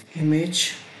this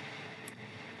image,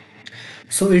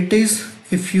 so it is,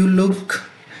 if you look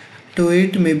to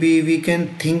it, maybe we can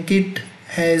think it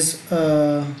as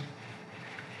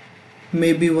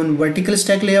maybe one vertical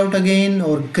stack layout again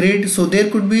or grid. So there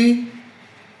could be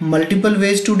multiple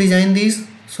ways to design these.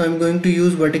 So I'm going to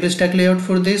use vertical stack layout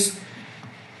for this.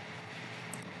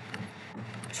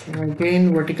 So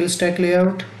again, vertical stack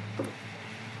layout.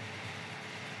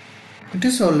 It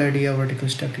is already a vertical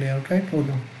stack layout, right? Oh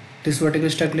no, this vertical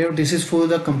stack layout, this is for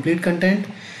the complete content,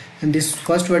 and this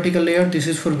first vertical layout, this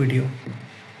is for video.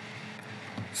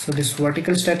 So this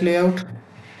vertical stack layout,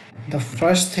 the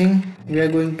first thing we are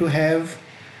going to have,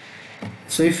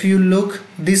 so if you look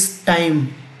this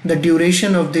time, the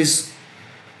duration of this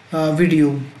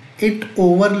video, it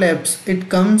overlaps, it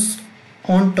comes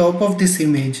on top of this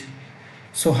image.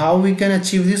 So how we can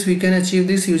achieve this? We can achieve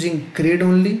this using grid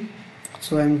only.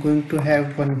 So I'm going to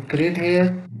have one grid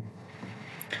here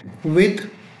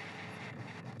with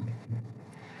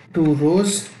 2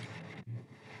 rows,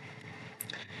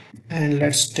 and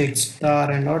let's take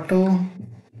star and auto.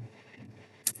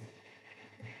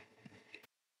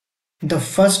 The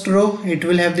first row, it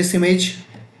will have this image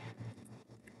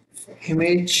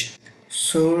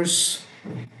source,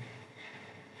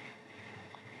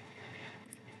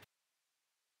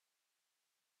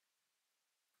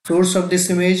 of this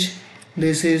image.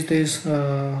 This is this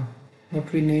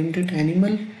what we named it,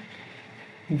 animal.jpg,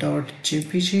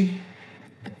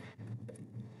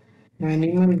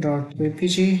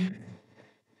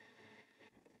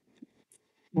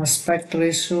 aspect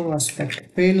ratio, aspect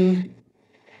fill,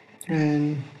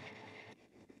 and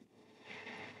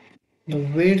the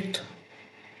width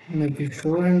maybe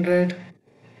 400,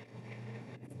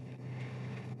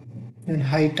 and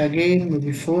height again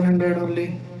maybe 400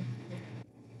 only.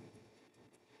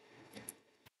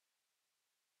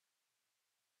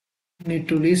 Need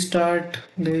to restart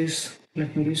this.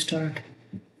 Let me restart.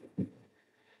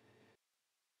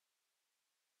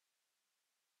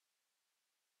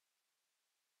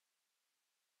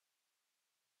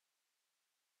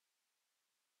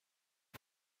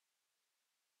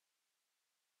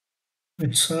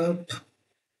 It's up.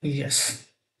 Yes,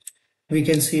 we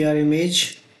can see our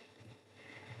image.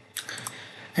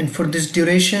 And for this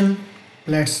duration,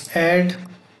 let's add.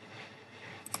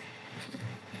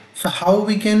 So how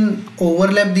we can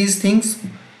overlap these things?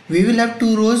 We will have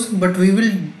two rows, but we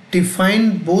will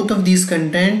define both of these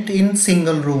content in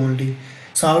single row only.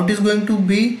 So how it is going to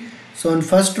be? So on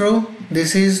first row,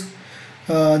 this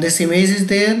image is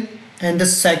there, and the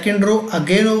second row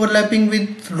again overlapping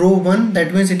with row 1.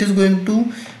 That means it is going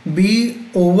to be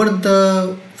over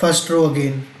the first row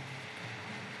again.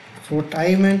 So what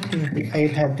I meant, I'll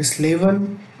have this label,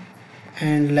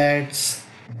 and let's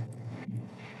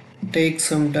take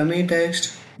some dummy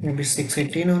text, maybe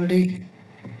 618 only.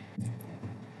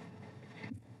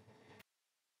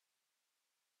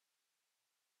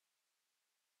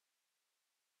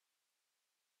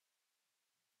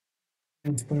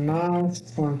 And for now,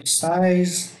 font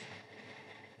size,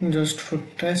 just for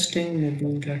testing, maybe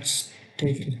let's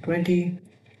take it 20.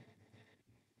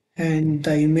 And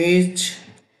the image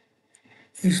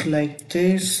is like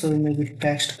this, so maybe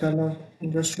text color,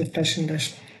 just for testing,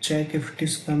 let's check if it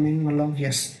is coming along.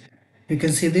 Yes, you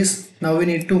can see this. Now we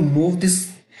need to move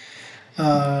this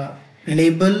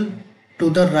label to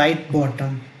the right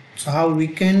bottom. So how we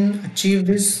can achieve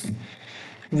this?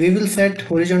 We will set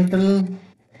horizontal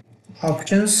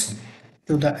options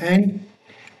to the end,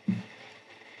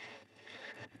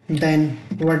 then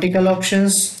vertical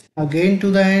options again to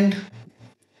the end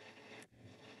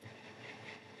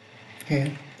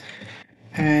here,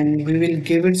 and we will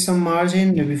give it some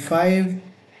margin, maybe 5.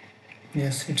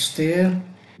 Yes, it's there.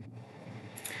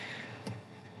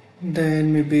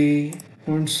 Then maybe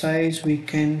font size we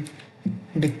can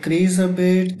decrease a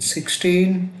bit,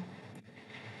 16,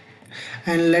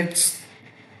 and let's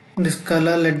this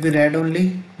color let be red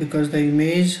only, because the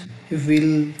image, if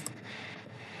we'll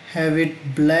have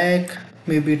it black,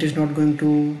 maybe it is not going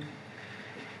to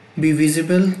be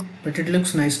visible, but it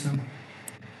looks nice now.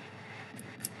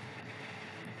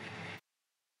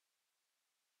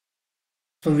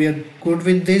 So we are good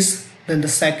with this. Then the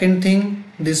second thing,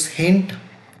 this hint.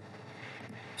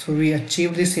 So we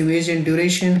achieve this image and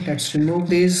duration. Let's remove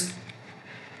this.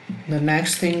 The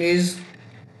next thing is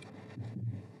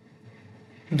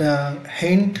the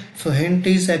hint. So hint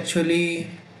is actually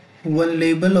one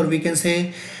label, or we can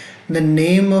say the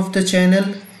name of the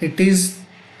channel. It is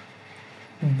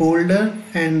bolder,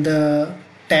 and the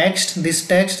text, this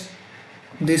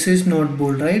is not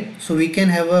bold, right? So we can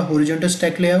have a horizontal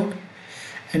stack layout,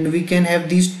 and we can have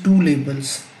these two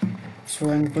labels. So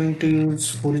I'm going to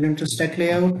use horizontal stack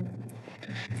layout.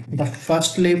 The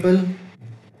first label,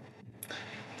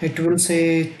 it will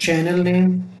say channel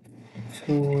name.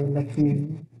 So let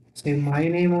me say my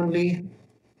name only,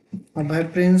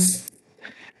 Abhay Prince,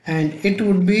 and it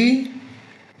would be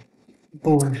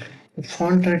bold. The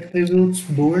font attributes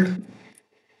bold.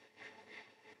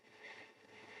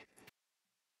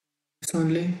 It's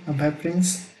only Abhay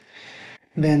Prince.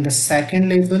 Then the second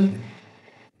label,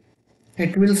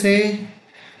 it will say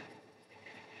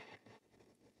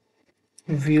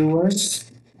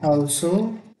viewers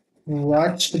also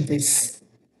watch this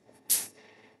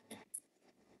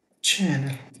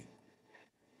channel.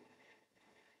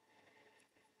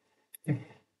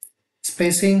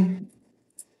 Spacing,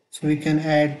 so we can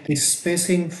add this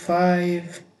spacing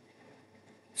 5,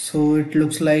 so it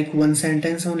looks like one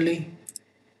sentence only.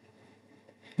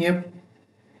 Yep.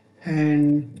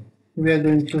 And we are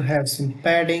going to have some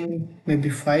padding, maybe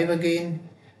 5 again.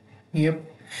 Yep.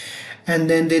 And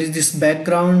then there is this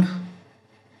background,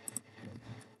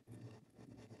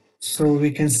 so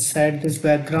we can set this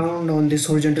background on this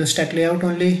horizontal stack layout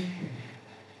only.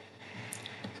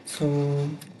 So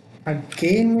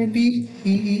again maybe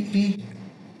E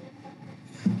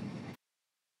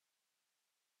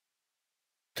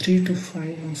 3 to 5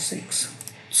 and 6.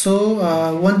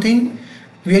 So one thing,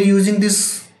 we are using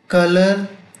this color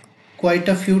quite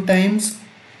a few times,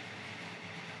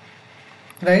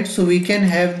 right? So we can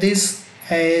have this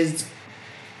as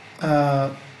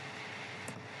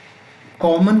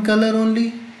common color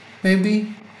only,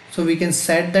 maybe. So we can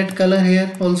set that color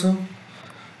here also.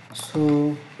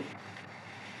 So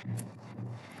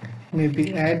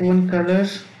maybe add one color.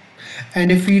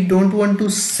 And if we don't want to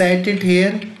set it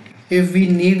here, if we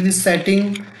need this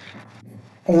setting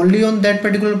only on that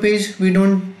particular page, we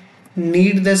don't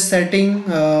need this setting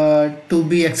to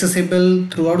be accessible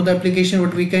throughout the application.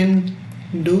 What we can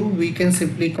do, we can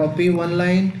simply copy one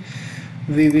line,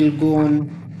 we will go on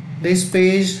this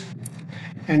page,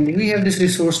 and we have this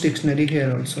resource dictionary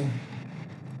here also.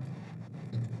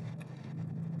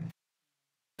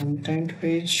 Content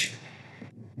page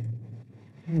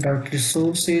dot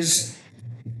resources,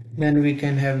 then we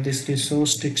can have this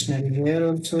resource dictionary here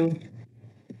also,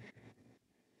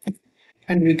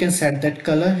 and we can set that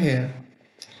color here.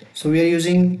 So we are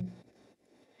using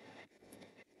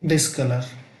this color,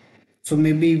 so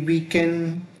maybe we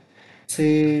can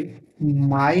say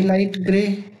my light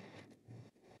gray.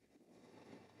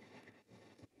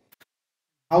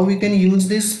 How we can use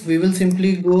this, we will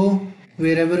simply go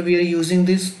wherever we are using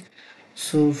this.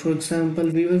 So for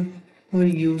example, were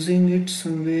using it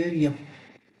somewhere, yep.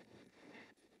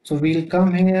 So we'll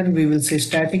come here, we will say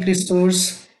static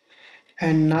resource,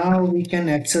 and now we can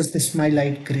access this my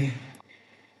light gray.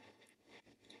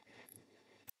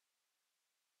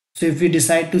 So if we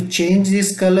decide to change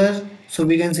this color, so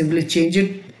we can simply change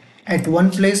it at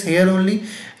one place here only,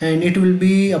 and it will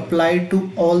be applied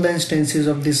to all the instances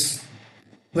of this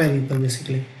variable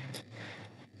basically.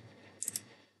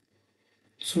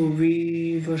 So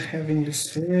we were having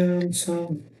this here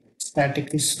also,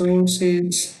 static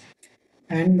resources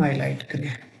and my light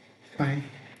gray. Fine.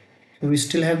 So we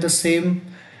still have the same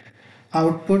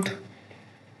output.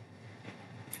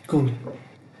 Cool.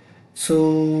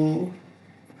 So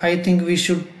I think we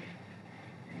should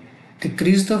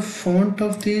decrease the font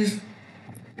of these.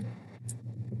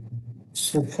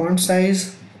 So font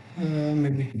size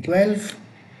maybe 12,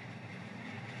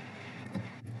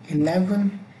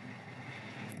 11.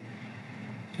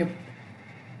 Yep.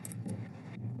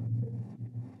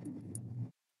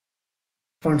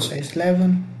 Font size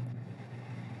 11.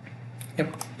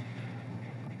 Yep.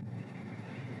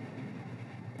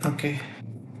 Okay.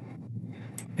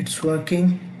 It's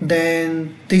working.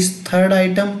 Then this third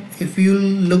item, if you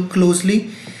look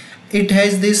closely, it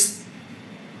has this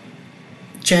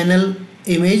channel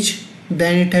image,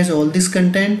 then it has all this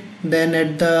content, then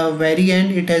at the very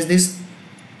end it has this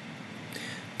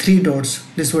three dots,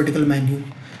 this vertical menu.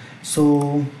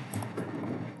 So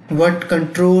what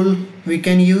control we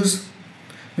can use,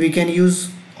 we can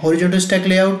use horizontal stack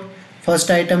layout, first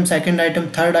item, second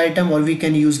item, third item, or we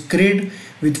can use grid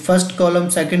with first column,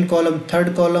 second column,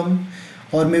 third column,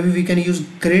 or maybe we can use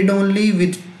grid only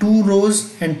with 2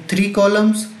 rows and 3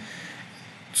 columns.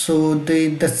 So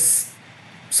the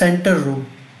center row,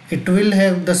 it will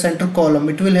have the center column,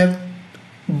 it will have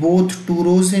both 2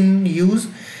 rows in use,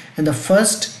 and the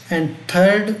first and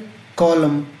third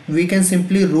column we can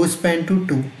simply row span to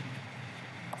 2.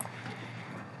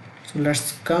 So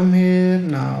let's come here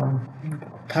now.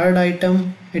 Third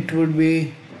item, it would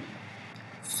be,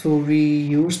 so we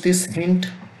use this hint,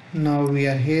 now we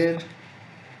are here.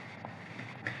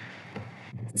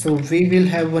 So we will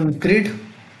have one grid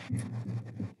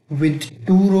with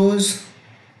 2 rows,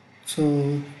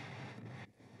 so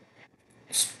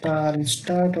star and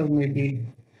start, or maybe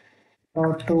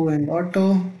auto and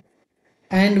auto,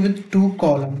 and with 2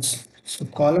 columns. So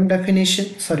column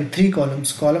definition, sorry, 3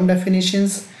 columns, column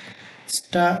definitions,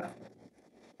 star,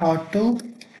 auto,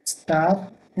 star,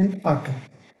 and auto.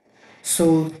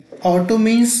 So auto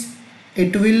means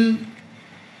it will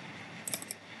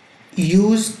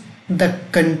use the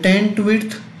content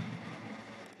width.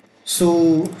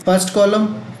 So first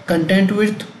column, content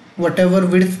width, whatever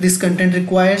width this content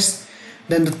requires.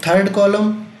 Then the third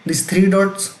column, these 3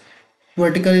 dots,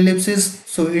 vertical ellipses,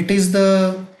 so it is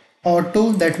the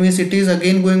auto, that means it is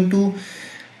again going to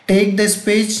take the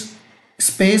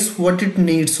space what it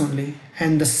needs only.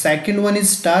 And the second one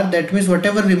is star, that means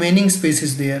whatever remaining space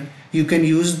is there, you can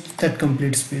use that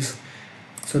complete space.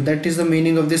 So that is the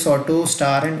meaning of this auto,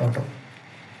 star, and auto.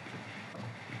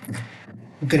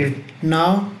 Great.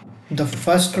 Now the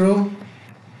first row,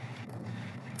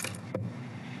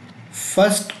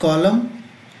 first column,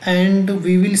 and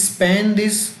we will span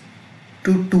this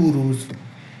to 2 rows.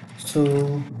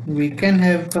 So we can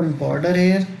have some border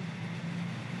here,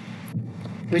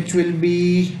 which will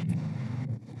be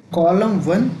column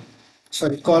 1,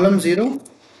 sorry, column 0,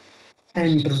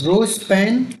 and row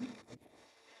span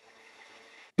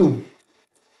 2,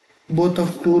 both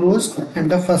of 2 rows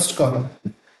and the first column.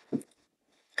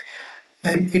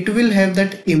 And it will have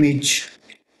that image.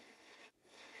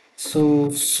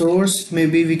 So source,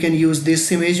 maybe we can use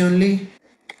this image only,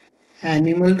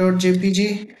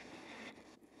 animal.jpg,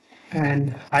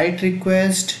 and height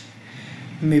request,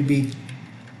 maybe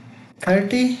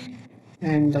 30,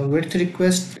 and the width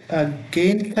request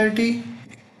again 30.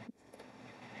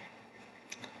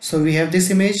 So we have this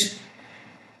image.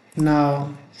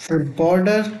 Now for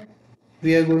border,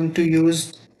 we are going to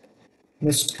use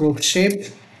the stroke shape,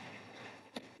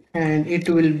 and it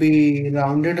will be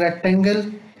rounded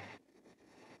rectangle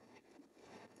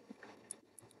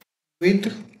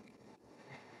with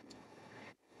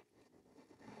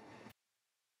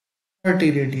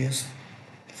 30 radius.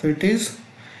 So uh,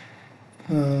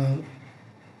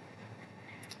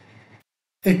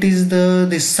 it is the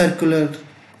this circular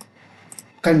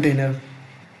container,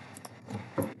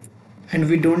 and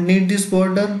we don't need this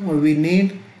border, or we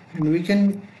need, and we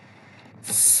can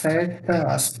set the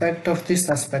aspect of this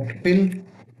aspect fill.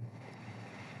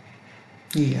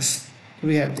 Yes,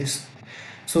 we have this.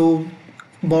 So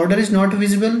border is not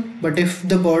visible, but if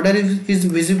the border is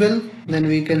visible, then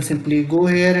we can simply go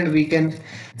here and we can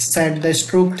set the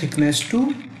stroke thickness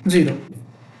to 0.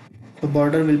 The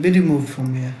border will be removed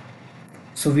from here.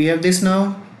 So we have this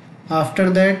now. After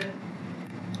that,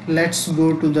 let's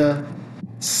go to the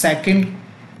second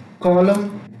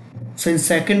column. So in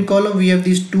second column we have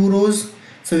these two rows.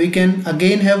 So we can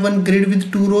again have one grid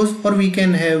with two rows, or we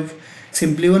can have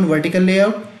simply one vertical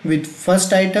layout with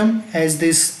first item as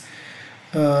this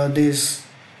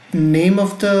name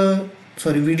of the,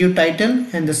 sorry, video title,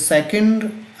 and the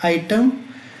second item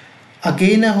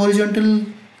again a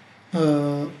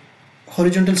uh,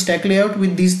 horizontal stack layout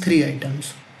with these three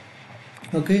items.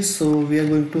 Okay, so we are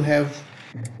going to have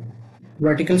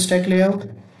vertical stack layout.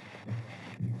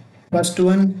 First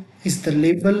one is the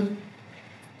label,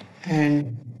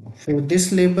 and for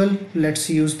this label let's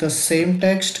use the same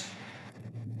text.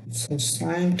 So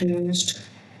scientist,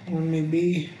 or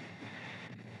maybe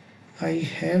I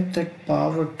have that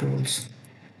power tools.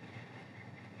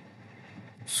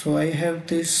 So I have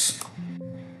this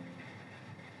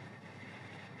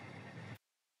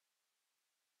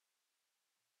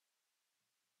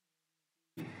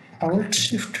Alt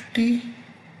Shift T.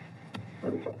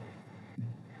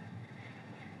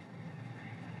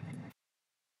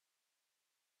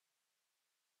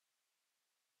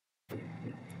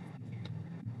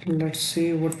 Let's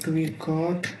see what we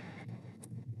got.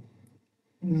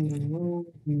 No,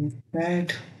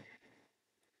 bad.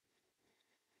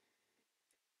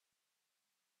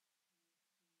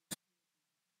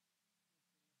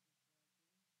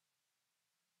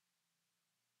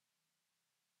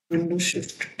 Windows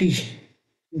Shift T.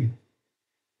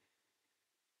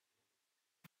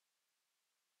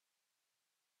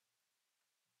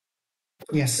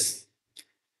 Yes.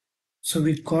 So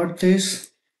we got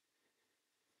this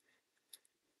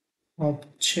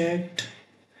object,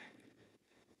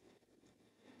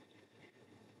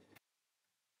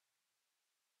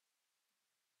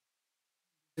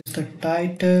 the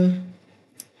title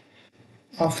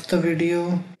of the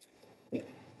video.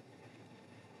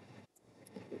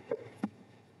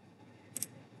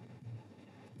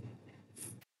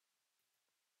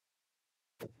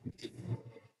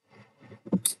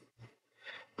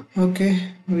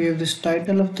 Okay, we have this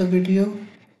title of the video.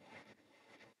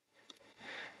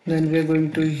 Then we are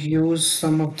going to use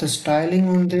some of the styling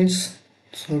on this.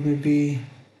 So maybe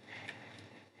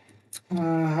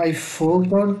I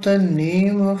forgot the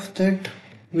name of that.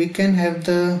 We can have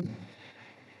the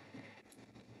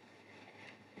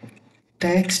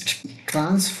text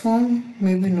transform.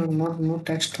 Maybe no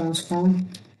text transform.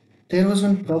 There was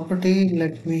one property.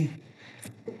 Let me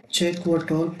check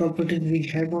what all properties we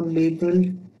have on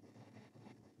label,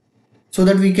 so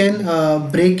that we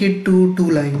can break it to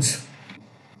two lines.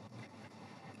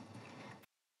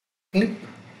 Clip.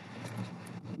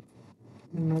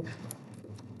 No.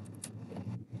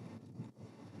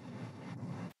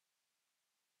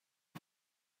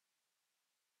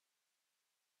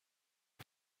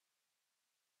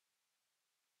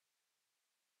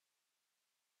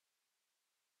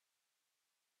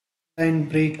 Line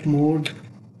break mode.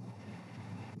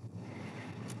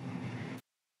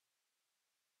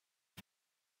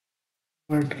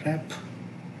 Word wrap.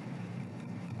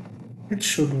 It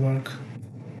should work.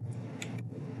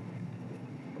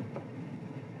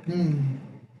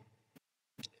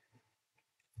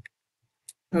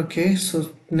 Okay,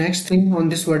 so next thing on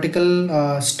this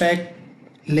vertical stack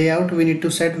layout, we need to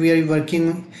set, we are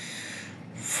working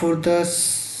for the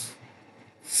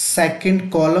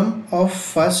second column of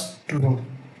first row,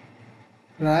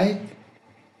 right?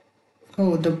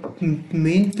 Oh, the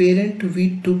main parent,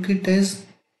 we took it as,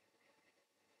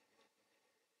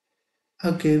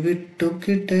 okay, we took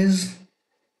it as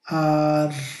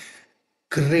our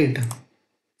grid.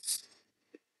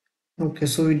 Okay,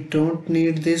 so we don't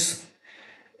need this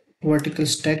vertical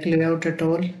stack layout at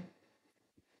all,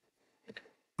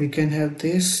 we can have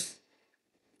this,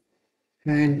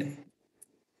 and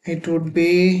it would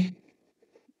be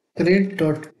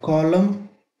grid.column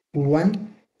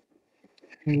 1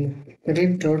 and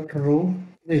grid.row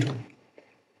 0.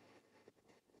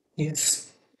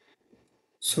 Yes,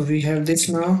 so we have this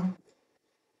now,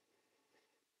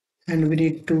 and we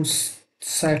need to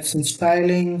set some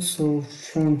styling. So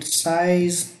font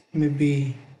size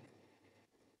maybe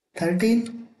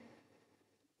 13,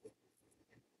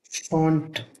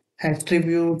 font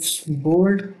attributes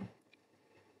bold.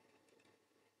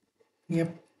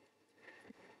 Yep,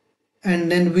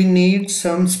 and then we need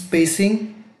some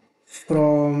spacing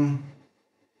from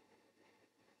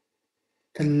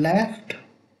the left.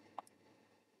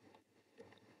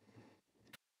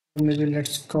 Maybe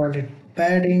let's call it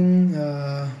padding,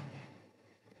 or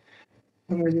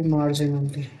maybe margin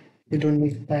only. We don't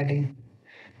need padding.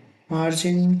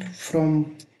 Margin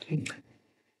from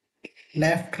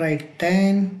left, right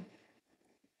 10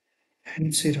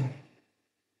 and 0,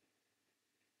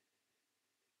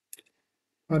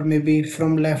 or maybe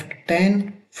from left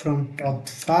 10, from top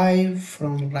 5,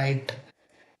 from right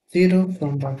 0,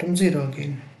 from bottom 0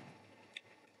 again.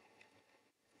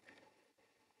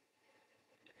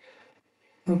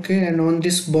 Okay, and on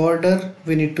this border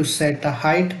we need to set a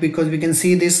height, because we can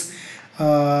see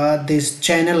this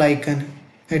channel icon.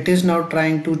 It is now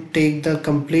trying to take the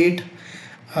complete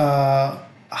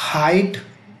height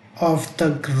of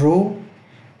the row,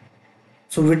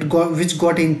 so which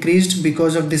got increased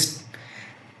because of this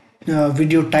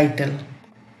video title.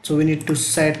 So we need to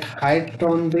set height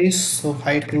on this, so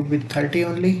height will be 30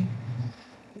 only.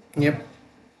 Yep,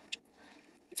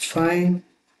 it's fine.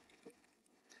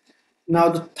 Now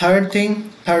the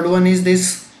third one is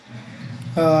this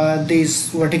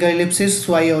vertical ellipses.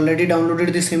 So I already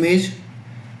downloaded this image.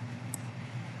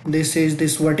 This is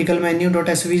this vertical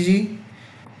menu.svg.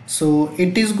 So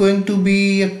it is going to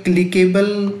be a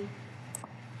clickable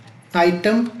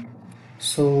item,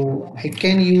 so I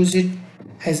can use it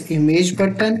as image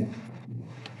button.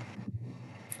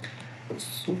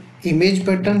 So image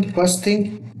button first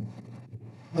thing,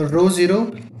 row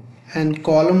 0 and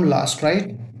column last,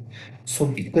 right? So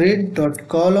grid dot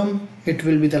column, it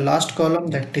will be the last column,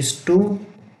 that is 2.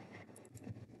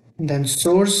 Then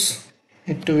source,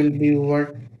 it will be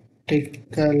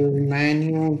vertical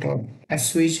menu dot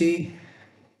svg,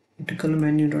 vertical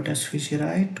menu dot svg,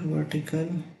 right? Vertical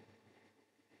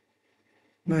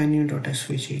menu dot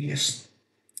svg, yes.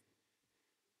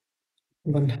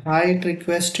 One height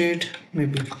requested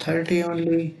maybe 30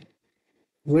 only,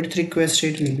 width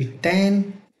requested maybe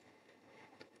 10.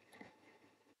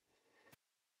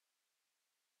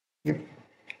 Yep.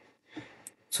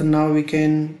 So now we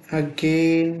can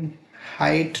again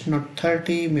height not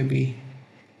 30, maybe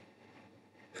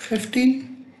 50.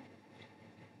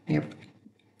 Yep.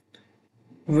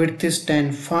 Width is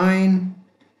 10, fine.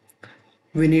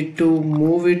 We need to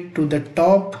move it to the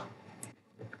top,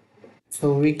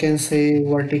 so we can say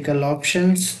vertical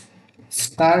options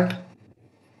start,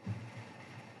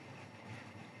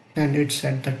 and it's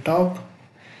at the top,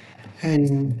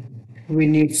 and we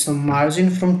need some margin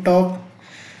from top,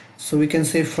 so we can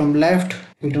say from left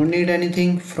we don't need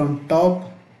anything, from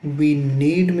top we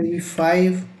need maybe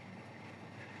 5,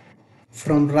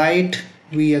 from right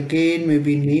we again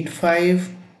maybe need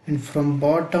 5, and from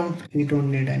bottom we don't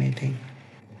need anything.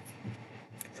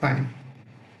 Fine,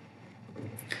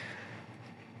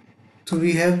 so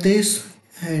we have this,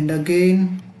 and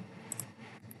again,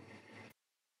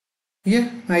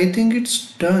 yeah, I think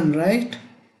it's done, right?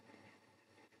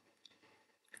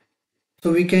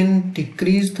 So we can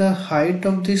decrease the height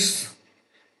of this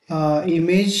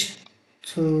image.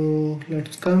 So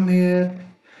let's come here,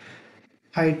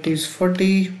 height is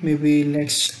 40, maybe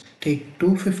let's take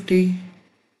 250.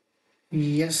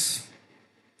 Yes,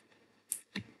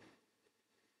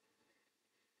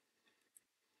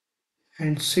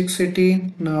 and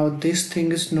 680. Now this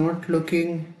thing is not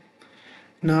looking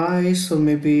nice, so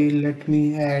maybe let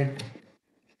me add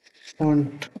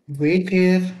font weight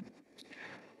here,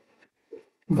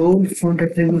 bold, font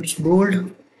attributes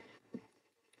bold.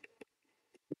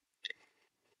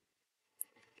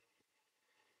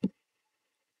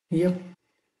 Yep.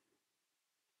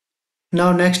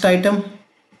 Now next item,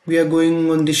 we are going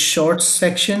on the shorts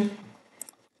section.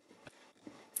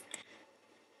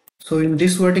 So in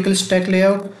this vertical stack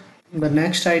layout, the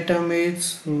next item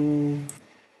is,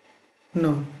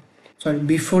 no, sorry,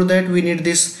 before that we need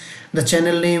this, the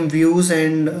channel name, views,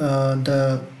 and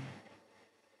the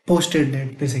posted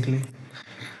date basically.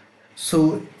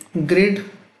 So grid,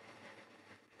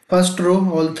 first row,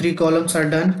 all 3 columns are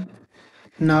done.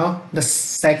 Now the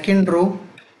second row,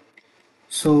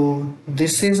 so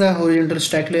this is a horizontal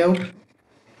stack layout,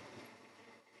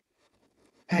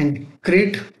 and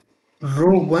create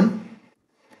row 1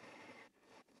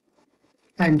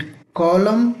 and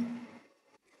column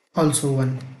also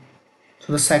 1.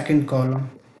 So the second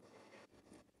column.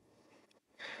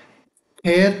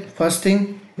 Here first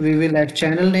thing we will add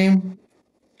channel name,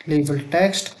 label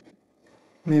text,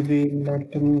 maybe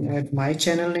let me add my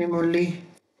channel name only.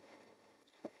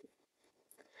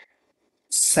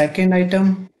 Second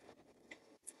item,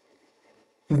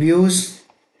 views,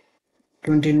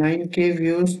 29k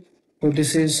views. So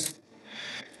this is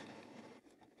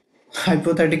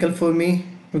hypothetical for me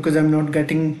because I'm not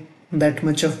getting that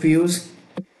much of views.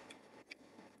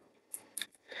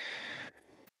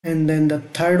 And then the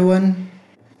third one,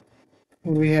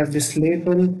 we have this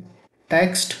label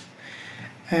text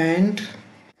and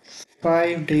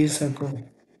 5 days ago.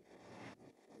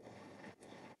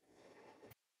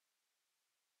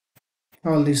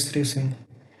 All these three things.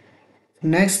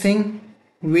 Next thing,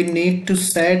 we need to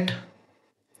set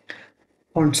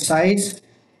font size.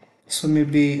 So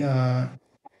maybe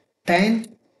 10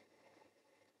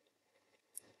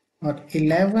 or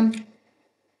 11.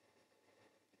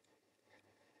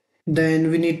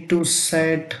 Then we need to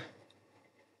set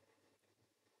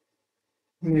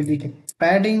maybe the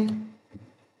padding.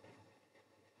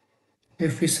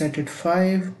 If we set it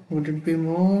 5, would it be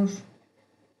more?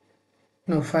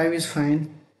 No, 5 is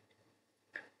fine.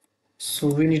 So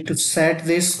we need to set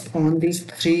this on these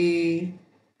three,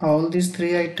 all these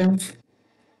three items.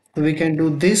 We can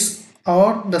do this,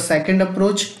 or the second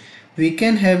approach, we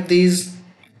can have these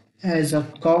as a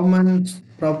common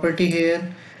property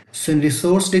here. So in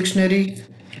resource dictionary,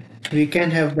 we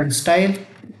can have one style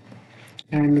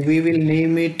and we will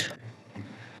name it.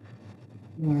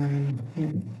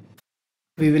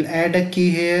 We will add a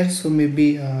key here. So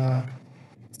maybe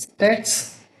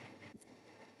stats,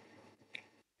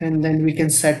 and then we can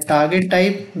set target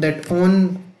type that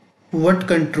on what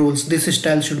controls this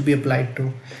style should be applied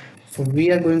to. So we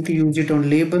are going to use it on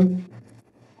label,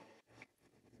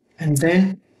 and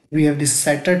then we have this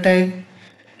setter tag.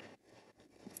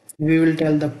 We will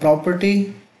tell the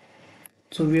property.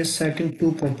 So we are setting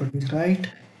two properties, right?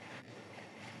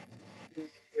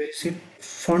 Where is it?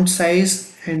 Font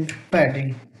size and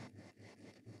padding.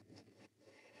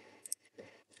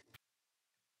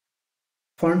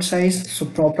 Font size. So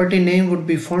property name would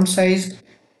be font size,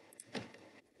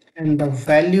 and the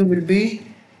value will be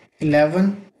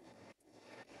 11.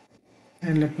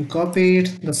 And let me copy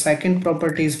it. The second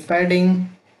property is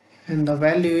padding, and the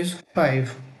value is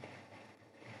 5.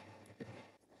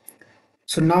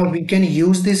 So now we can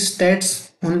use these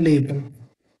stats on label.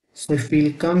 So if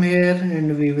we'll come here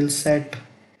and we will set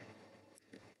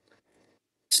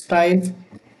style,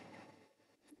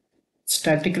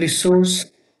 static resource,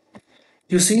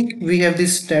 you see we have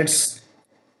these stats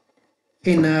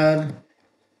in our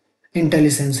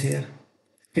IntelliSense here.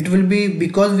 It will be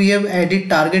because we have added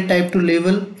target type to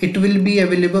label, it will be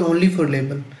available only for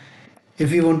label.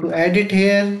 If you want to add it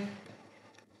here,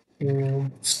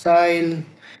 style,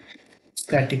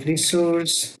 static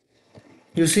resource,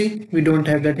 you see we don't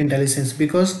have that IntelliSense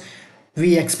because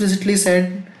we explicitly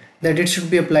said that it should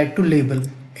be applied to label.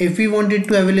 If we want it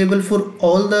to available for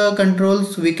all the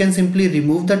controls, we can simply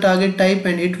remove the target type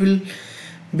and it will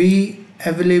be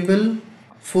available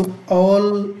for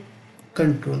all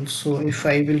controls. So if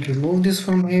I will remove this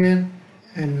from here,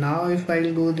 and now if I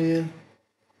will go there,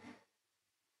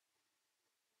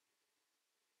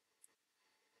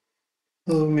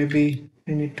 oh maybe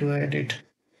I need to add it.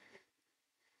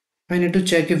 I need to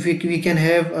check if we can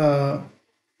have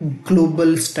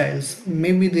global styles.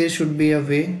 Maybe there should be a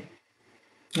way.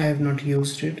 I have not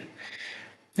used it.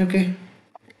 Okay,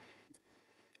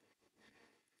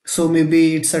 so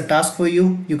maybe it's a task for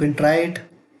you. You can try it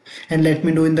and let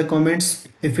me know in the comments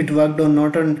if it worked or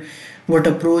not, and what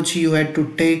approach you had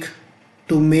to take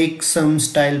to make some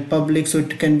style public so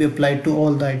it can be applied to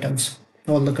all the items,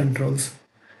 all the controls.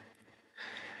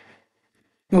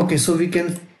 Okay, so we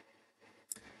can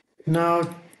now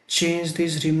change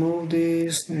this, remove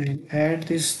this, and add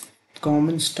this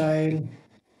common style.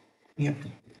 Yep.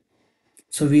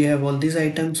 So we have all these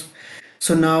items.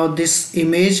 So now this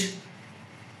image,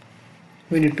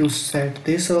 we need to set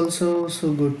this also.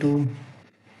 So go to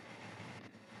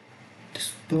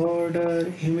this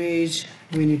border image.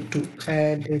 We need to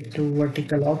add it to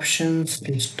vertical options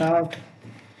to start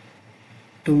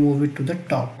to move it to the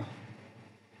top.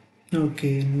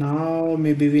 Okay, now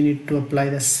maybe we need to apply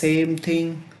the same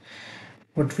thing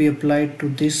what we applied to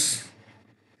this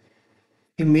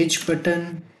image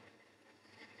button.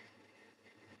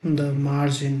 the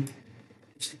margin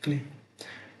basically.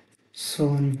 So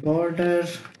on border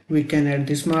we can add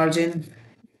this margin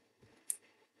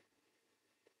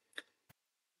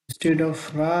instead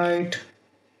of right.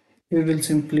 We will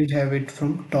simply have it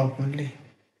from top only.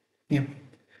 Yep,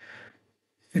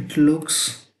 it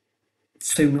looks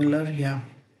similar. Yeah.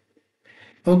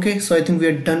 Okay, so I think we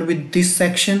are done with this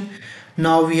section.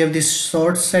 Now we have this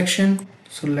short section.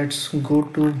 So let's go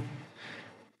to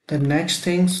the next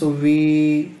thing. So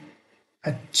we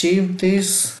achieve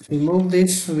this, remove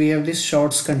this. We have this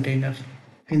shorts container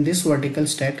in this vertical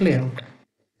stack layout.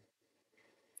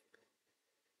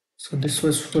 So this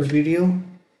was for video.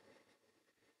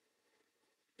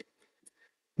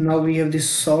 Now we have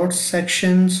this shorts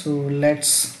section. So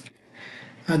let's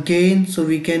again, so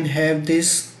we can have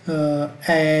this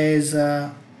as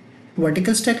a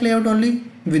vertical stack layout only,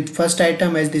 with first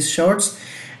item as this shorts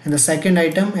and the second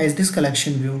item as this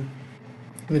collection view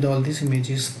with all these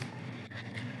images.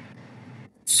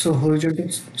 So horizontal,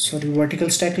 sorry, vertical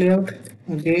stack layout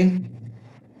again,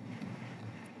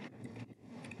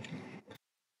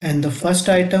 and the first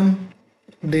item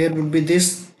there would be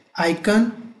this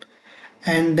icon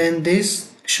and then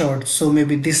this short. So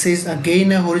maybe this is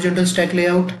again a horizontal stack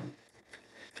layout,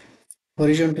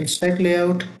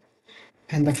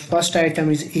 and the first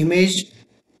item is image,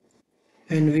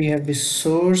 and we have the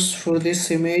source for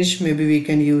this image. Maybe we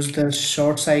can use the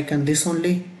shorts icon, this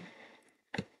only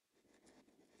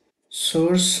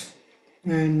source,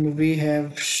 and we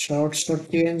have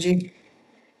shorts.png,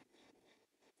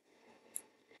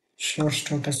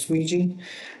 shorts.svg.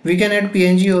 We can add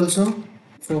png also.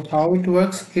 So how it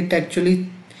works, it actually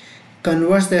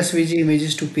converts the svg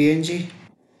images to png.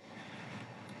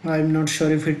 I'm not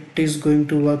sure if it is going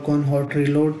to work on hot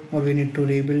reload or we need to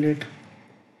rebuild it.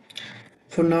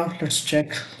 For now, let's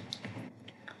check.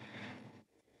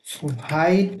 So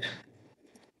height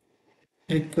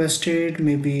requested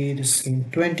maybe the same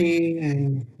 20,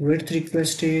 and width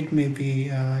requested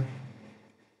maybe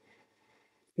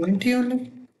 20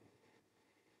 only.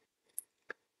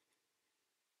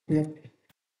 Yeah,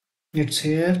 it's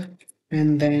here.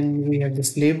 And then we have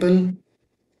this label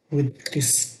with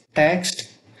this text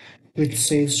which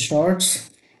says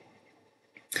shorts.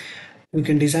 We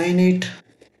can design it.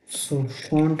 So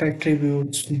font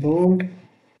attributes bold,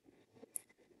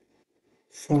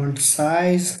 font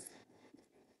size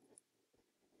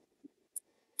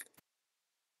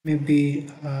maybe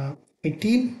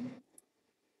 18,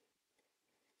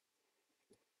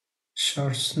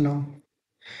 shorts no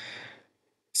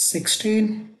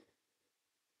 16,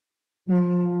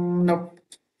 no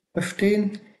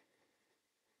 15.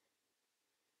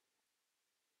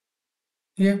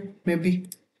 Yeah, maybe.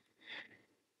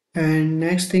 And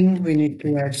next thing we need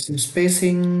to add some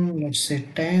spacing, let's say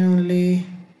 10 only,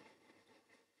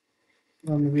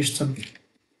 or maybe some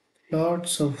plot,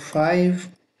 so 5.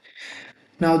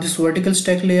 Now this vertical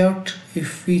stack layout,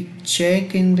 if we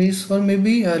check in this, or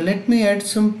maybe let me add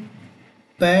some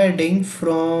padding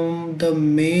from the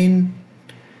main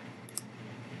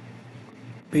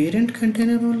parent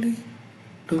container only.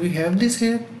 Do we have this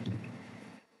here?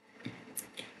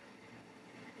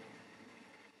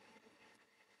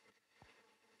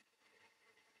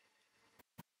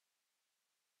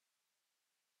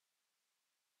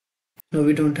 No,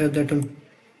 we don't have that on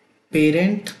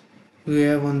parent. We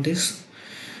have on this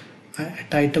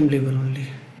at item level only.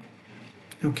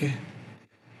 Okay.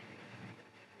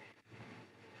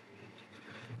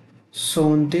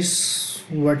 So on this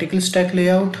vertical stack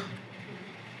layout,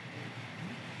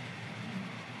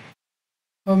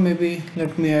 or maybe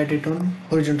let me add it on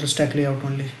horizontal stack layout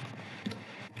only.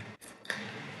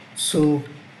 So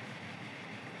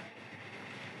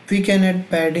we can add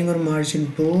padding or margin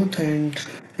both, and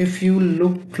if you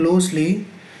look closely,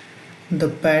 the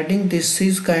padding this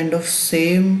is kind of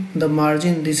same, the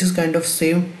margin this is kind of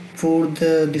same for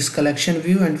the this collection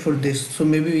view and for this. So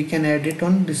maybe we can add it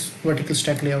on this vertical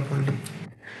stack layout only.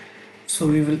 So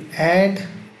we will add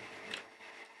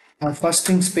our first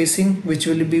thing spacing, which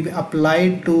will be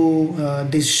applied to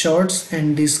these shorts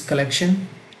and this collection.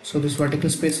 So this vertical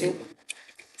spacing,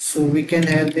 so we can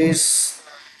have this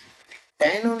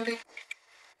 10 only,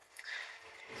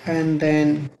 and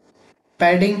then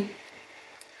padding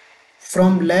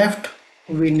from left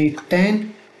we need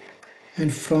 10,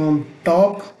 and from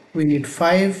top we need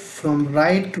 5, from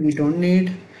right we don't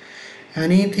need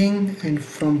anything, and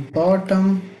from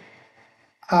bottom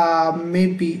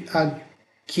maybe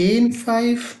again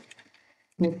 5.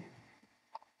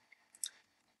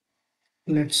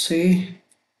 Let's see.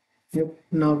 Yep,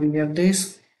 now we have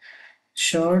this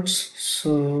shorts.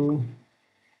 So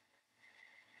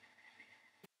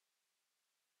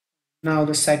Now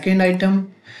the second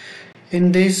item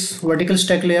in this vertical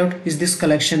stack layout is this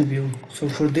collection view. So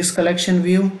for this collection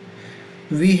view,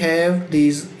 we have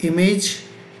this image,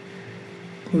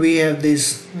 we have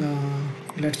this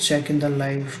let's check in the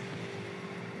live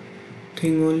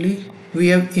thing only. We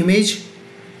have image,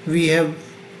 we have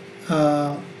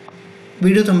uh,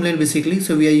 video thumbnail basically.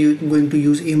 So we are going to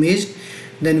use image,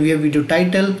 then we have video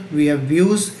title, we have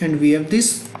views, and we have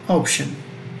this option.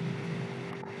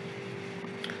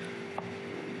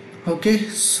 Okay,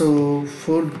 so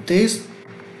for this,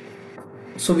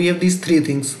 so we have these three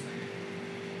things: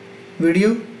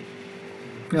 video,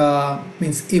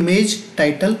 means image,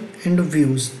 title, and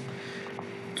views.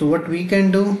 So what we can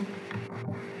do,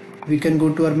 we can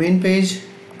go to our main page,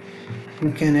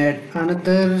 we can add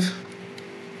another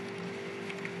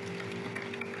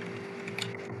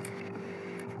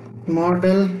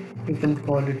model, we can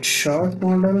call it short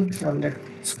model, or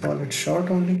let's call it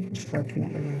short only, short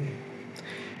model only.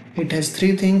 It has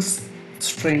three things: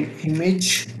 string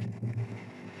image,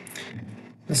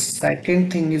 the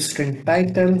second thing is string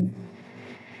title,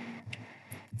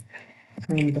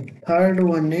 and the third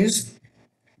one is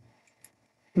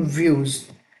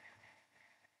views.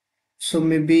 So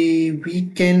maybe we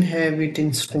can have it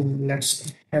in string.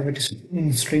 Let's have it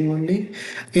in string only.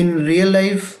 In real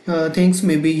life things,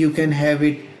 maybe you can have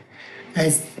it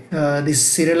as this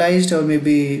serialized or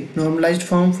maybe normalized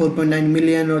form, 4.9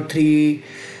 million or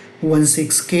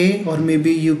 316k, or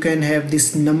maybe you can have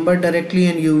this number directly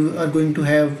and you are going to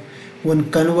have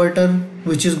one converter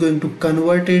which is going to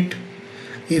convert it.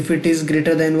 If it is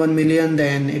greater than 1 million,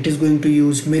 then it is going to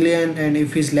use million, and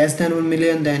if it's less than 1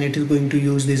 million, then it is going to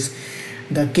use this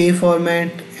the k format.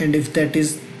 And if that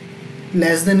is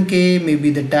less than k, maybe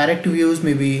the direct views,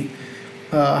 maybe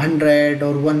 100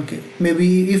 or 1k.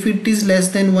 Maybe if it is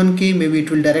less than 1k, maybe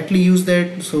it will directly use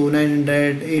that. So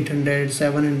 900, 800,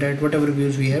 700, whatever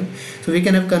views we have. So we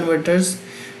can have converters,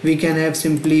 we can have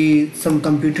simply some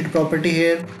computed property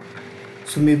here.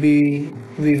 So maybe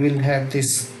we will have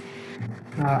this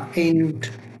int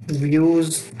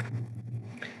views,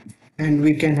 and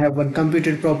we can have one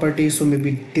computed property, so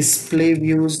maybe display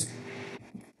views,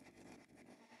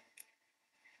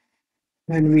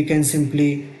 and we can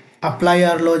simply apply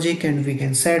our logic and we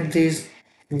can set this.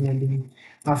 Maybe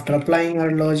after applying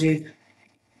our logic,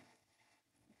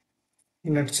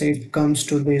 let's say it comes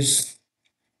to this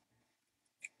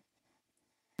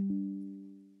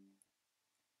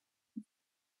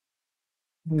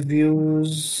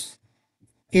views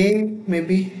k.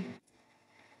 Maybe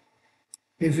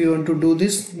if you want to do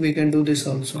this, we can do this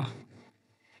also.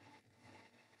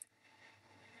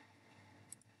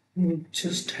 It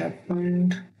just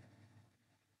happened.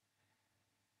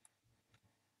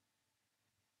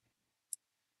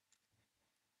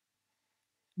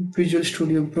 Visual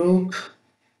Studio broke.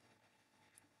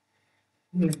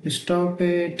 Let me stop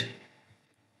it.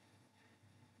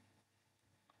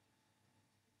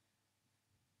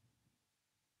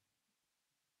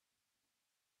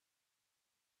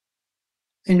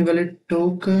 Invalid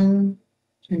token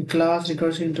in class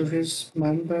recursive interface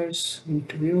members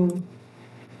interview.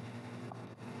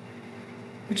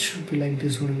 It should be like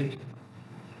this only.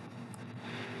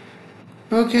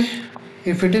 Okay,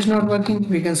 if it is not working,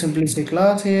 we can simply say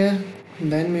class here.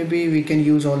 Then maybe we can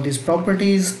use all these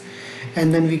properties,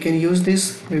 and then we can use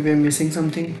this. Maybe I'm missing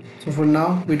something. So for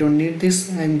now, we don't need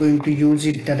this. I'm going to use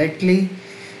it directly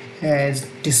as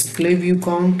display view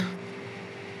count.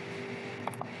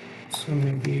 So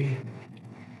maybe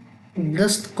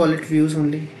just call it views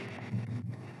only.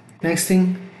 Next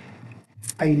thing,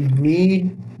 I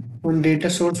need one data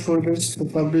source for this, so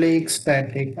public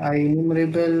static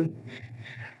enumerable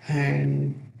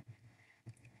and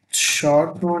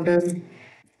short model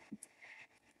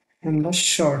and the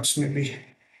shorts maybe.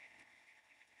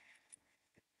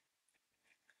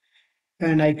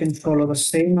 And I can follow the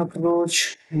same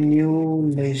approach,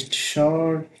 new list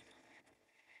short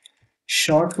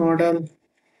model,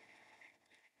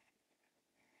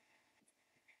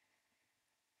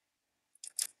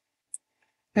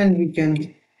 and we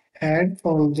can add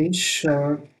all these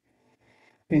short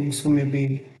things. So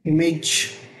maybe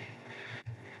image.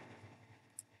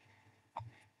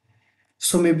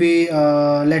 So maybe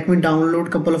let me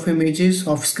download couple of images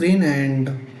off screen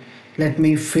and let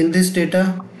me fill this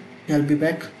data. I'll be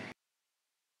back.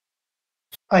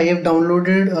 I have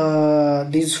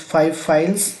downloaded these five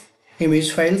files,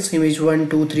 image 1,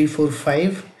 2, 3, 4,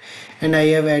 5, and I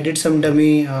have added some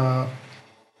dummy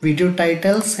video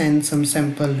titles and some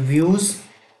sample views.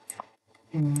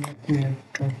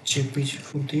 .jpg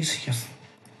for this, yes.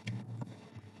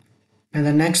 And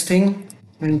the next thing,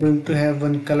 I'm going to have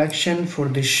one collection for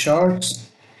the shorts.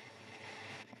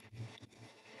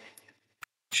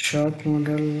 short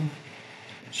model,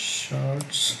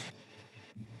 shorts,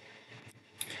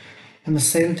 and the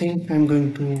same thing, I'm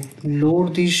going to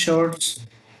load these shorts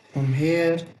from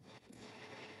here.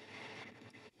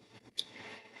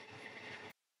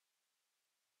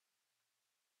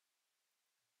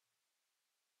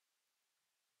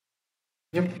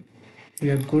 Yep,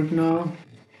 we are good now.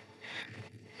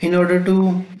 In order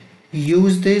to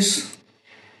use this,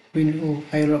 oh,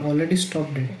 I already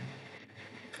stopped it.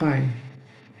 Fine.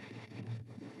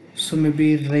 So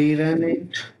maybe rerun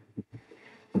it.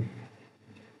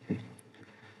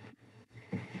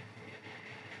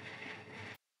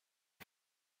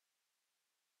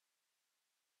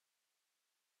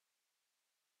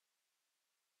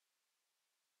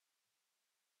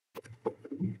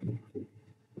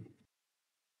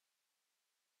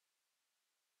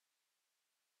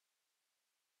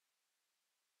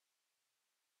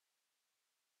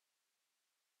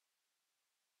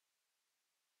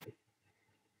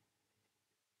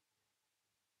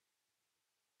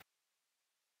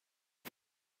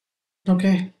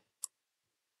 Okay,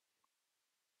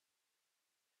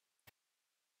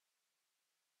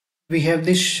 we have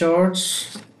these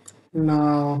shorts.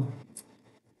 Now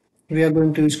we are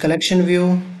going to use collection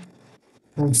view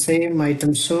and same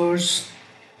item source,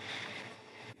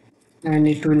 and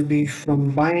it will be from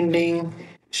binding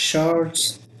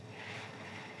shorts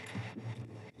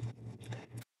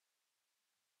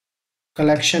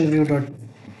collection view dot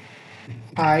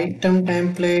item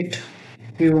template.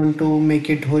 We want to make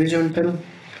it horizontal,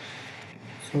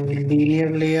 so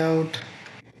linear layout.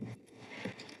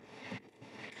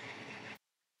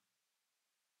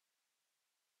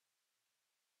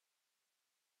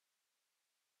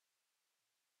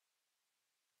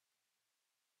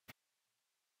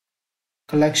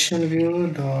 Collection view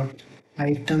dot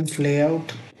items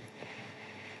layout.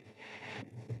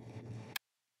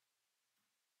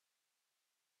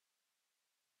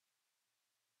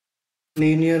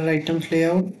 Linear items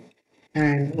layout,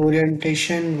 and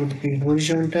orientation would be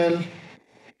horizontal.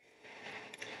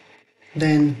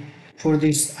 Then for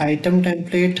this item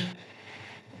template,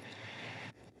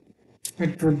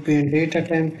 it would be a data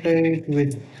template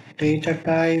with data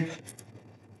type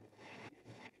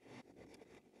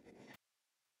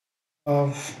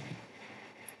of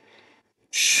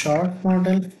short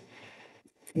model.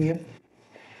 Yep.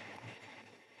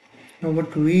 Now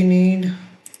what we need,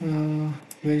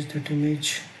 where is that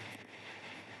image?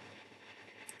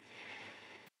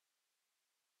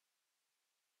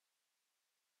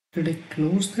 Did I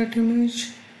close that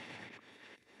image?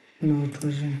 No, it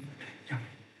wasn't. Yeah.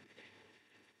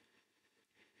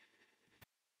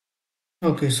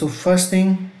 Okay, so first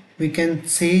thing we can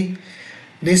see,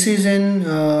 this is an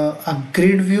a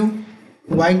grid view.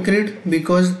 Why grid?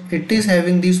 Because it is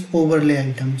having these overlay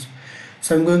items.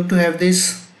 So I'm going to have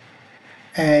this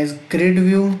as grid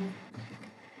view,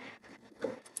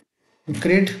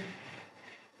 grid.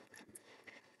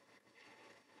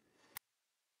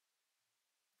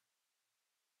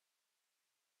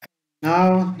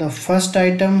 Now the first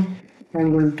item,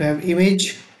 I'm going to have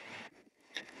image,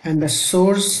 and the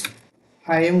source,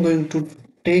 I am going to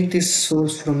take this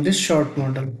source from this short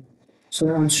model. So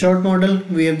on short model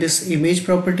we have this image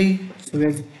property, so we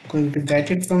are going to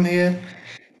get it from here.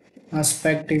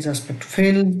 Aspect is aspect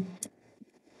fill,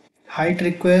 height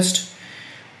request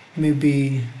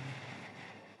maybe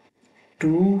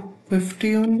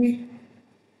 250 only,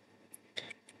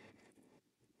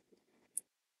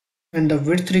 and the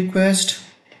width request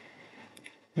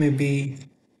maybe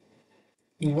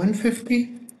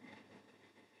 150.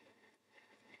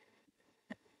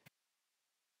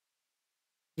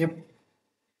 Yep,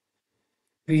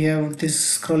 we have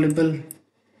this scrollable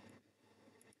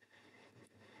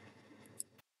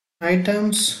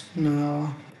items.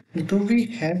 Now do we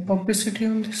have opacity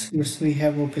on this? Yes, we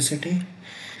have opacity,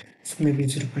 so maybe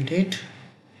 0.8.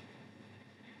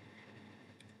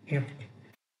 Yep.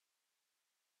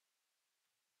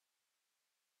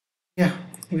 Yeah,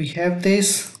 we have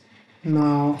this.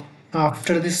 Now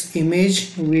after this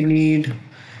image we need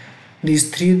these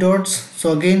three dots.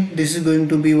 So again this is going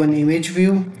to be one image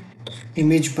view,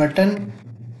 image button,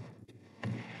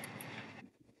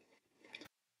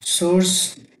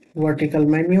 source, vertical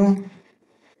menu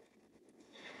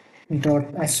dot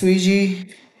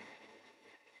svg,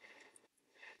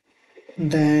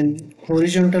 then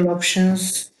horizontal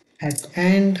options at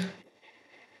end.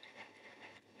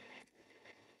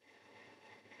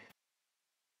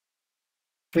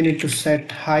 We need to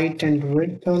set height and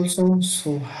width also.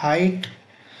 So height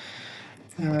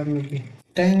maybe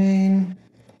 10,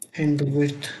 and the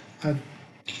width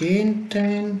again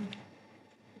 10.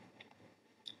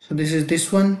 So this is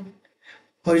this one.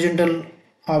 horizontal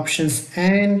options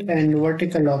and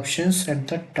vertical options at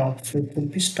the top. So it will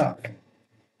be start.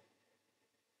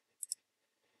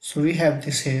 So we have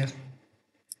this here.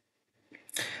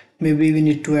 Maybe we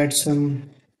need to add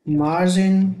some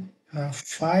margin,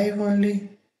 5 only.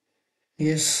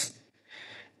 Yes,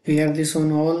 we have this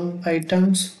on all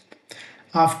items.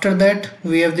 After that,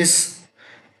 we have this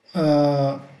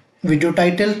uh, video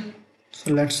title.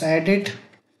 So let's add it.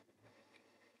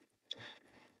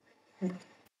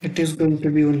 It is going to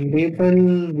be a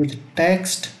label with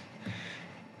text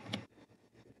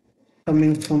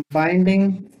coming from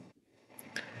binding,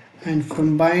 and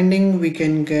from binding we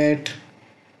can get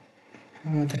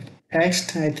the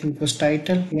text. I think was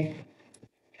title, yeah.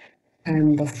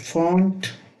 And the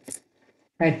font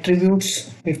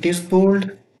attributes. It is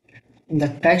bold. The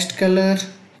text color.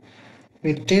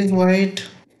 It is white.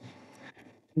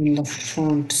 And the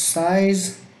font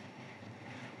size.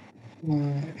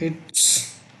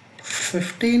 It's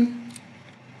 15.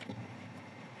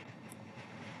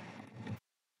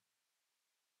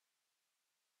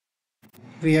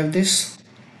 We have this.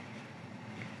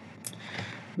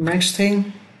 Next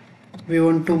thing, we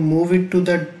want to move it to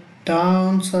the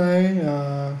downside,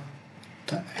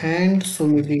 the end. So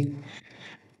maybe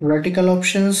vertical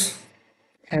options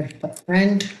at the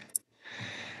end.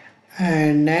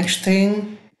 And next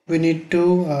thing, we need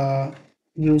to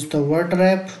use the word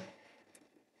wrap.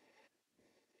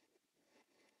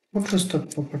 What was the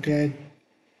property? I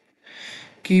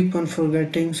keep on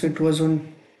forgetting. So it was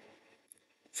on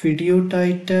video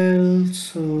title.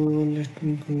 So let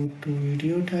me go to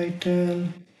video title.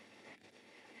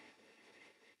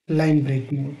 Line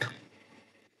break mode.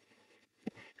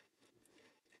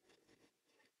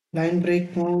 Line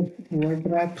break mode, word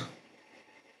wrap.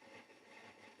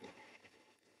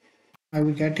 Are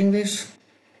we getting this?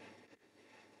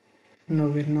 No,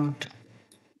 we're not.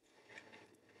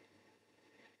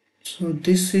 So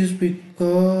this is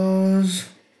because,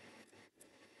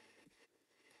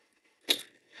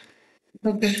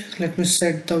 okay, let me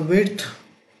set the width.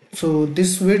 So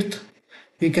this width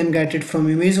we can get it from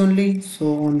image only.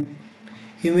 So on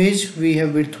image we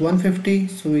have width 150,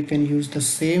 so we can use the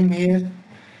same here.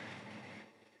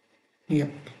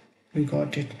 Yep, we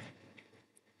got it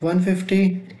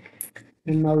 150.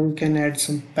 And now we can add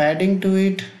some padding to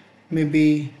it,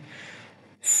 maybe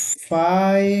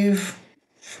 5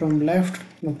 from left.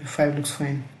 Okay, 5 looks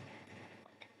fine,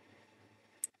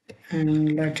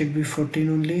 and let it be 14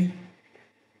 only,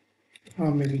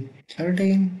 or maybe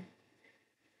 13.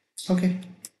 Okay,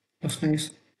 looks nice.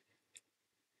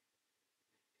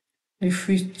 If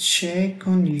we check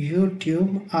on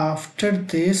YouTube, after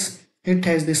this it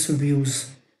has this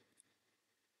views.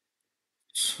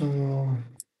 So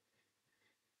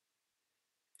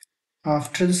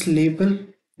after this label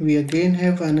we again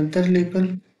have another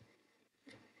label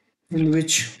in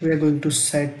which we are going to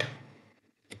set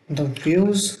the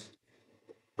views.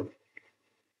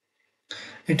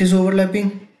 It is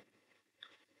overlapping,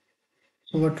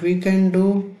 so what we can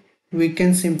do, we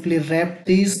can simply wrap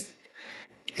these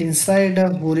inside a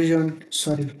vertical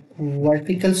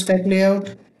stack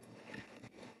layout,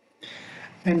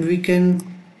 and we can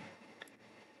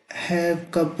have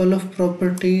couple of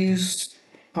properties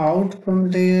out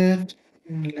from there.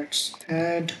 Let's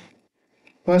add,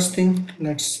 first thing,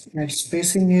 let's add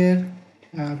spacing here,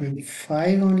 maybe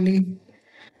 5 only.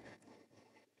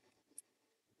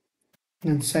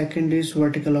 And second is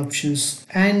vertical options,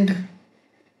 and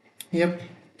yep,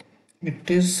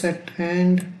 it is set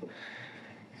and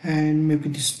maybe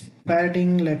this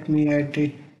padding, let me add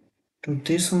it to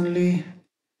this only.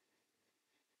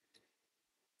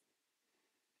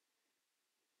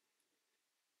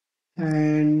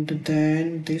 And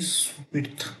then this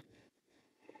width.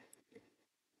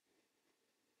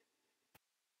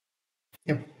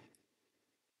 Yep,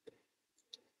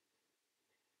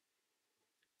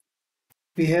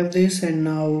 we have this, and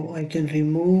now I can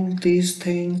remove these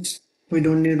things. We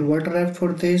don't need word wrap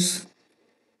for this,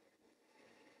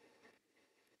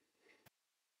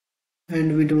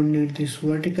 and we don't need this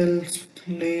vertical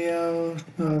layout,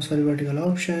 vertical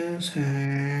options,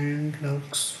 and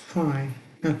looks fine.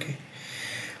 Okay,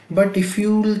 but if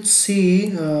you will see,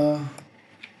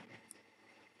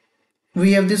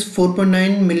 we have this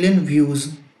 4.9 million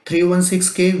views,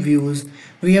 316k views.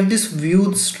 We have this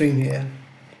viewed string here,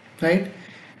 right?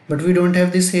 But we don't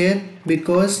have this here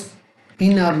because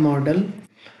in our model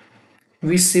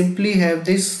we simply have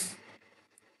this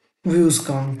views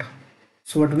count.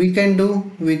 So what we can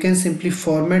do, we can simply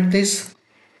format this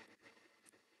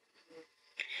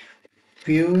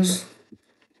views.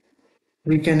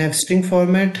 We can have string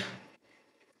format,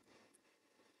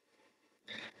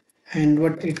 and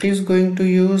what it is going to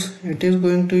use, it is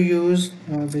going to use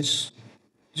this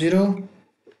 0.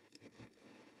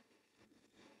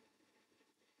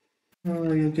 I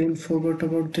again forgot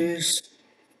about this.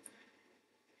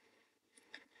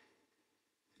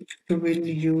 You will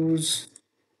use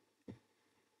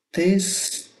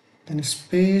this, then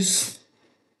space,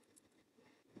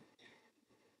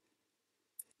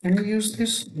 and use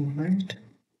this, right?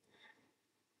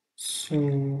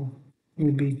 So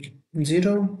maybe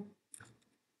 0,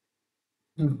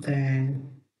 then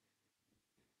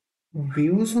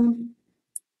views on.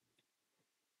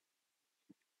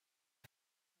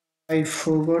 I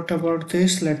forgot about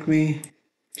this. Let me.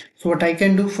 So what I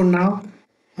can do for now,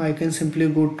 I can simply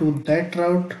go to that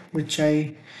route which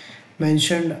I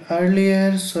mentioned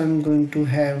earlier. So I'm going to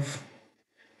have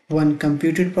one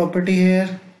computed property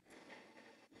here.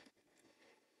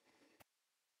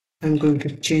 I'm going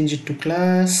to change it to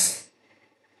class,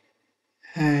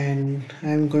 and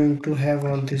I'm going to have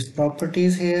all these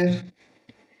properties here.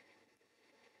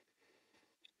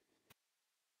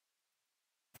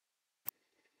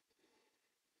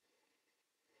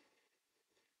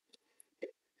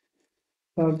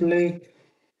 Public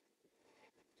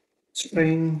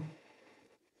string,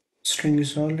 string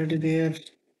is already there.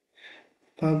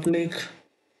 Public,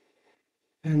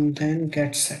 and then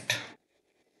get set.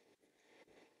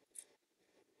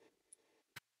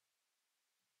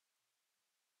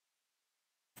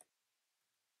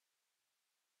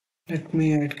 Let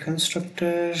me add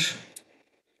constructor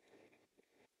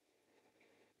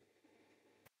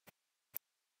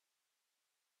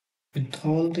with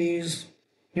all these.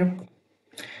 Yep.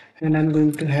 And I'm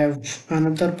going to have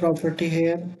another property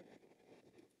here,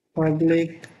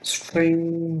 public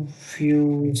string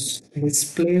views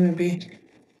display maybe,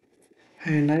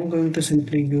 and I'm going to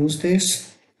simply use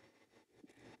this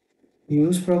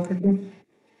use property,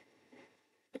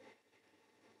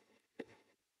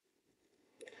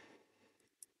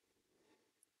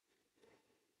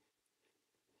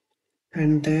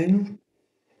 and then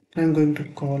I'm going to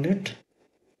call it,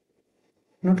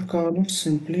 not call it,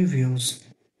 simply views.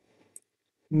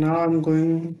 Now I'm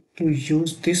going to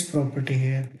use this property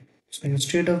here. So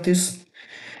instead of this,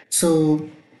 so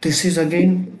this is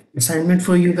again assignment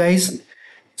for you guys.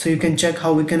 So you can check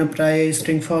how we can apply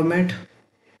string format.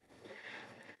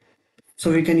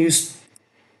 So we can use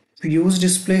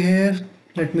display here.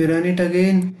 Let me run it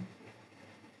again.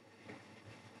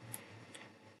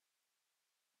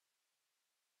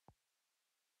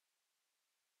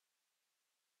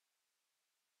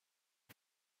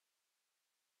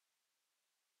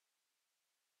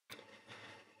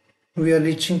 We are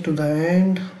reaching to the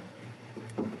end.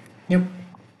 Yep.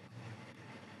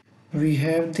 We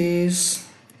have this.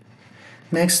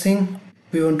 Next thing,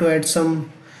 we want to add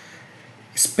some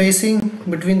spacing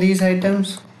between these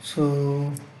items.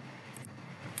 So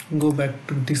go back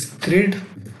to this grid,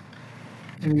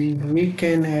 and we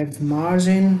can add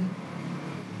margin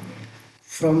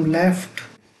from left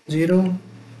 0,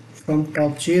 from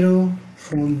top 0,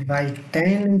 from right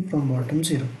 10, and from bottom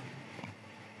 0.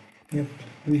 Yep,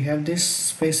 we have this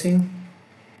spacing.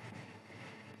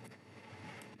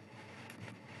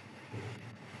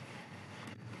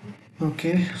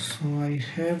 Okay, so I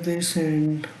have this,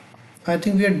 and I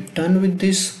think we are done with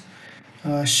this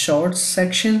short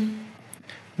section.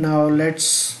 Now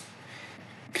let's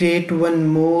create one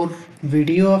more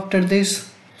video after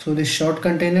this. So this short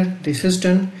container, this is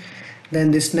done.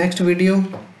 Then this next video,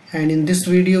 and in this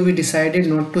video we decided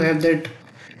not to have that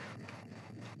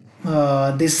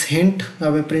this hint.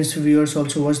 Our Prince viewers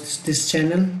also watch this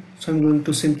channel, so I'm going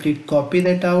to simply copy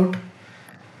that out.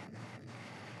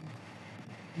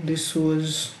 This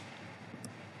was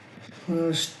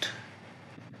first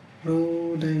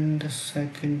row, then the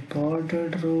second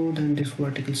bordered row, then this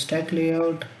vertical stack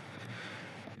layout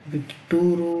with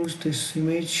two rows, this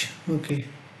image. Okay,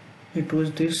 it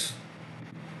was this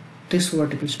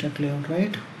vertical stack layout,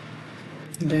 right?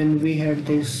 Then we had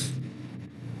this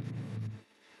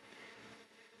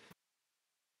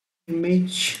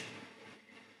image,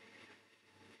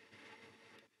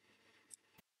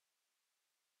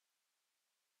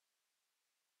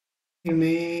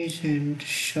 and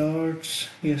shorts.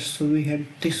 Yes, so we had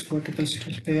this vertical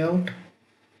stack layout.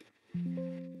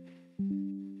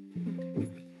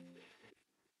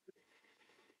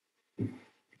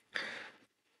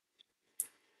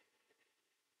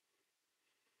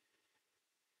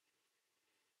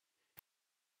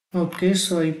 Okay,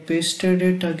 so I pasted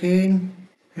it again,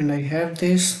 and I have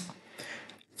this.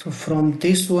 So from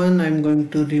this one I'm going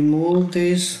to remove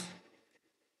this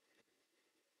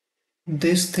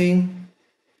thing,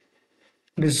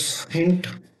 this hint.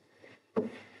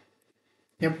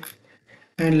 Yep,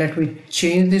 And let me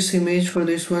change this image for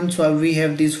this one. So we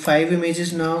have these 5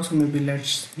 images now, so maybe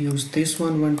let's use this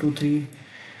one. 1 2 3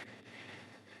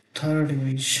 third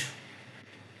image,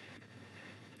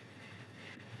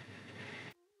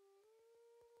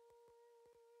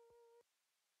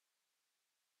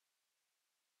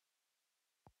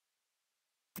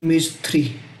 image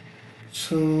 3.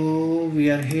 So we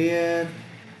are here,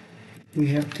 we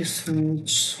have this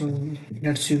image, so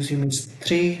let's use image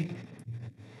 3.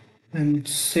 And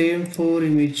same for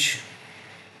image,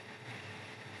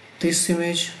 this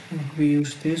image we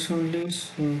use this only.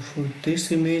 So for this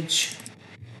image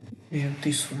we have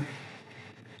this one.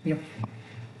 Yep.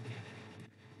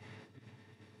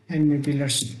 And maybe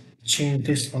let's change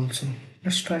this also.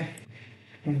 Let's try.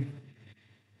 Hmm.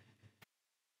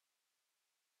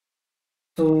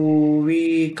 So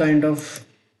we kind of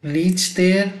reach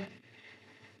there.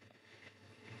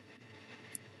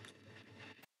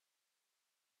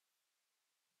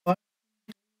 But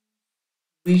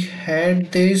we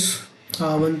had this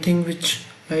one thing which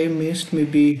I missed,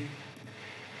 maybe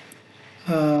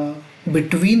uh,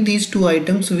 between these two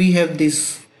items we have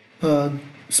this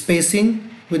spacing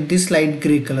with this light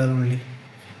gray color only.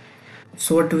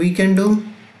 So what we can do,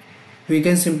 we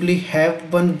can simply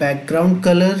have one background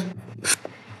color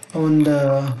on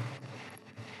the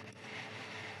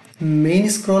main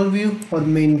scroll view or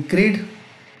main grid.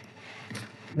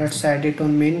 Let's add it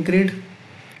on main grid.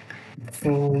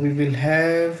 So we will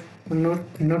have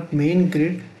not main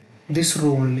grid, this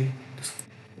row only,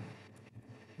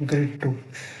 grid 2,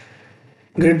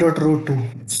 grid dot row 2.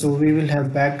 So we will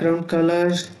have background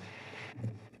colors.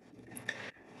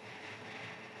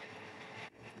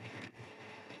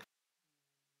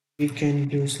 We can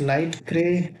use light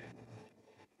gray.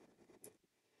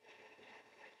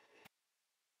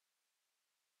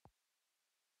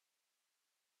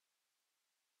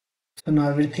 So now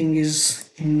everything is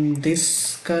in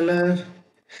this color.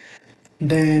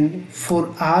 Then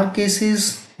for our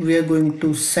cases, we are going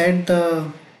to set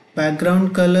the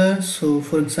background color. So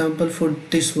for example, for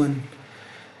this one,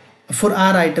 for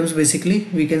our items basically,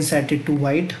 we can set it to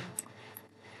white.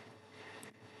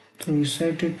 So we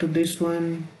set it to this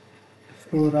one.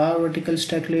 For our vertical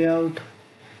stack layout,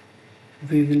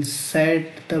 we will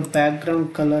set the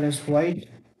background color as white.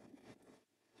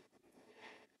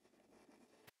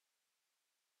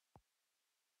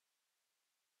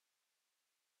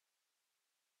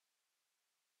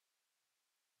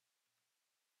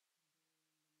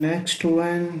 Next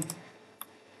one,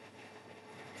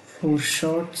 for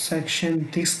short section,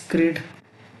 this grid,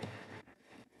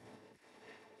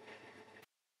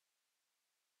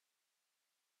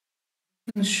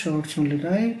 shorts only,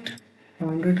 right?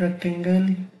 Rounded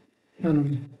rectangle. No, no,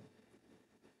 no,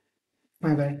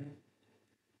 my bad.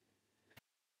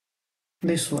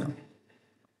 This one,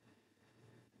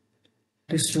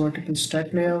 this vertical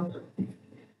stack layout.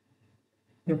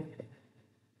 Yep,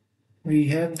 we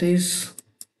have this.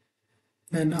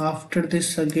 Then after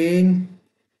this again,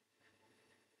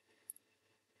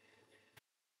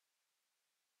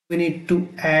 we need to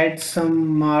add some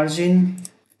margin.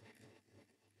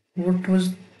 What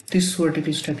was this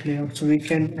vertical stack layout? So we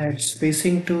can add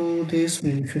spacing to this,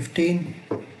 maybe 15.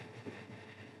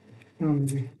 No,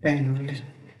 maybe 10 only.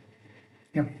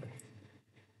 Yep.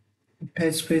 It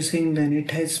has spacing, then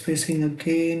it has spacing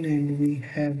again, and we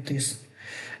have this.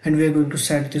 And we are going to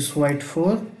set this white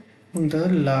for the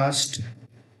last,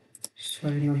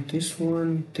 sorry, not this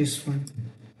one, this one.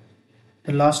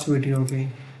 The last video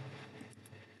again.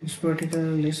 This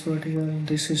vertical,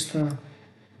 this is the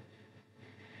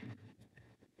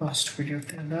last video,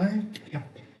 right?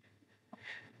 Yep.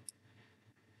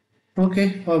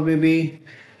 Okay, or maybe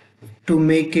to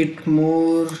make it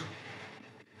more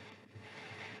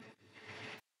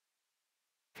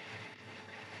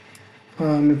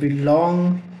maybe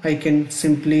long, I can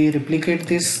simply replicate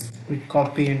this. We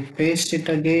copy and paste it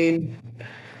again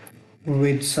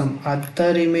with some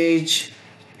other image,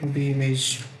 maybe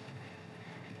image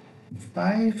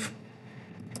 5,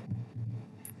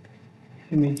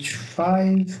 image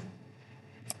 5.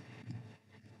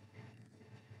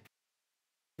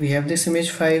 We have this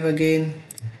image 5 again.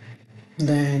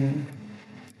 Then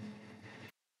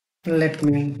let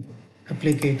me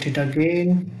replicate it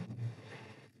again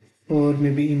for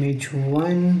maybe image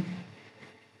 1,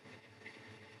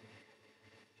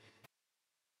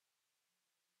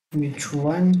 image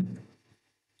 1,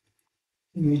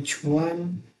 image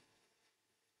 1.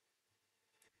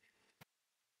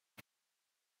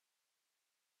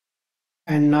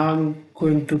 And now I'm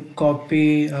going to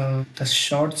copy the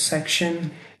short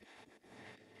section.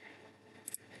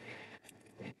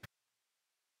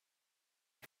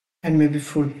 And maybe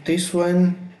for this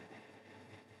one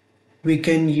we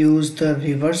can use the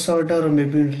reverse order or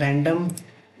maybe random.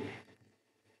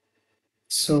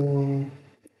 So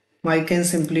I can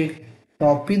simply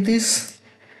copy this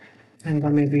and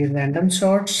then maybe random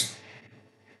shorts.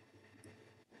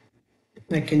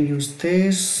 I can use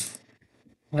this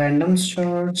random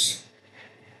shorts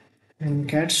and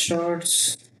get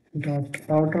shorts dot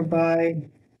order by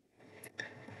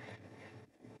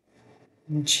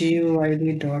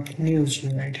GUID dot new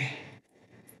GUID.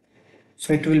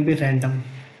 So it will be random.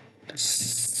 The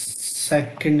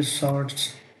second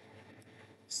shorts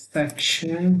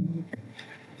section,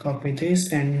 copy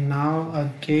this, and now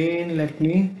again let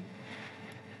me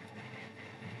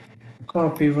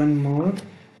copy one more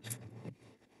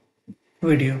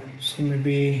video. So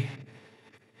maybe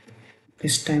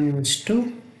this time image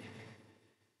 2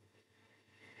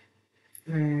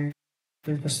 and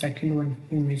the second one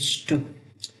image 2.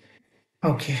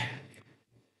 Okay,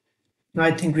 now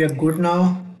I think we are good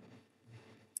now.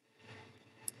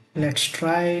 Let's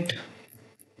try it.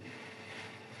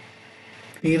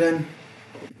 Rerun.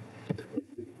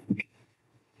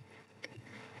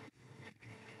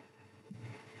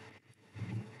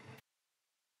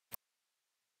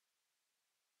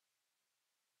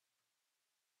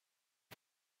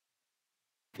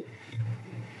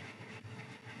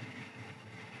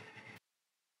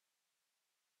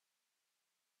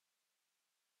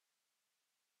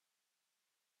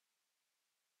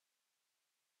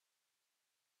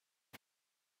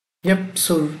 Yep,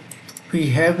 so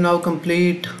we have now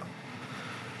complete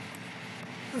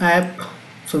app.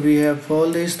 So we have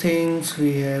all these things,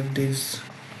 we have these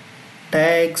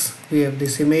tags, we have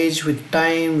this image with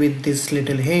time with this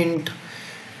little hint,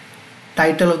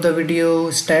 title of the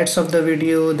video, stats of the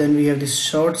video, then we have this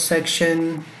short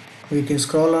section, we can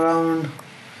scroll around,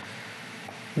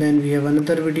 then we have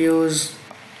another videos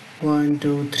 1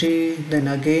 2 3, then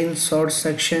again short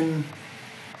section,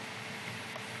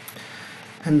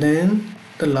 and then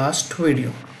the last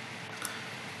video.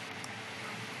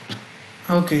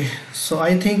 Okay, so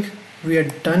I think we are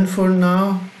done for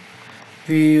now.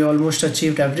 We almost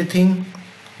achieved everything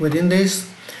within this.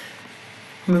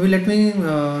 Maybe let me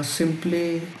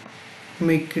simply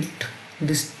make it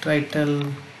this title,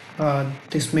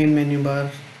 this main menu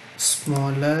bar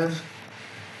smaller,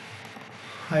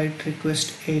 height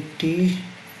request 80,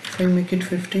 if I make it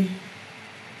 50,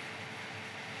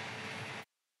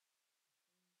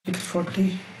 it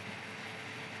 40,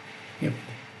 yep,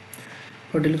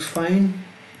 40 looks fine.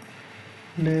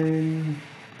 Then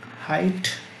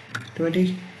height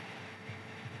 20,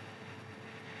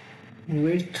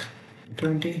 width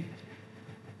 20,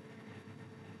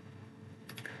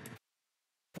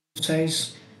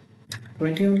 size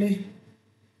 20 only.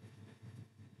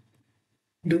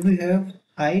 Do we have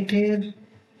height here?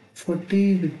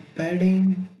 40 with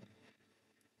padding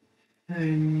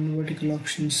and vertical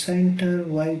option center.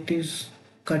 White is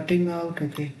cutting out.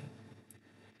 Okay.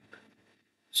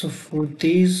 So for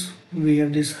these, we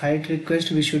have this height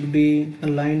request. We should be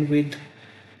aligned with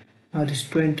this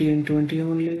 20 and 20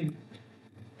 only.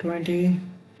 20,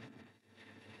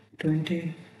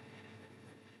 20,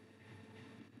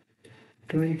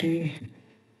 20,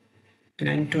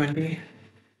 and 20.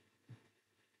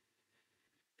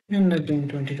 And again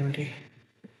 20, 20.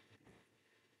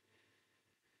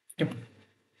 Yep.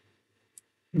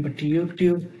 But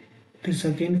YouTube is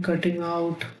again cutting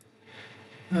out.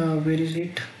 Where is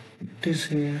it? This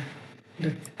here,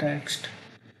 the text.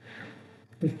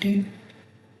 15.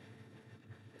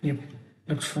 Yep,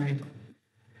 looks fine.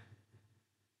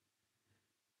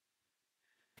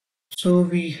 So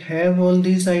we have all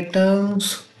these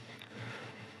items.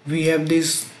 We have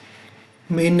this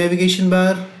main navigation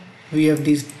bar. We have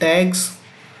these tags.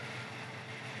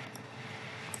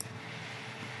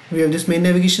 We have this main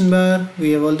navigation bar.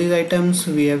 We have all these items.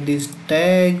 We have these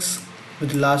tags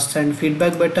with last and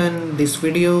feedback button. This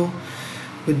video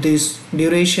with this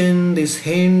duration, this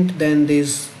hint, then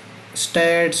this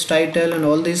stats, title, and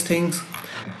all these things.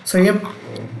 So yep,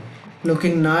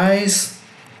 looking nice.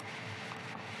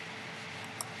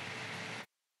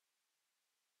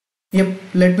 Yep,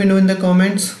 let me know in the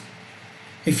comments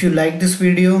if you like this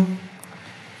video,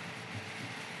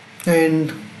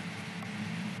 and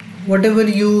whatever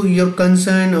your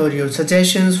concern or your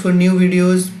suggestions for new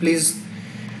videos, please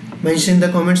mention in the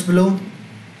comments below.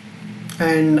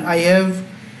 And I am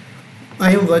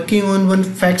working on one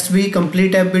FactsB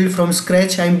complete app build from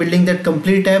scratch. I am building that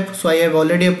complete app, so I have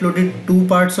already uploaded 2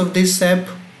 parts of this app,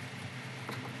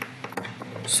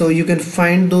 so you can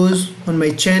find those on my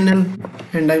channel,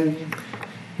 and I'm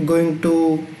going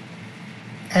to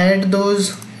add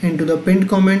those into the pinned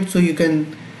comment so you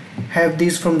can have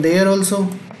these from there also.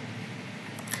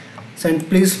 So, and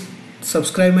please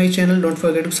subscribe my channel, don't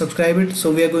forget to subscribe it.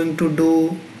 So we are going to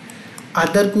do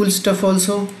other cool stuff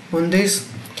also on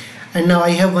this. And now I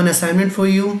have one assignment for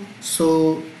you.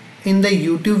 So in the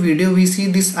YouTube video we see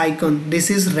this icon, this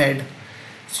is red.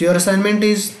 So your assignment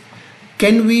is,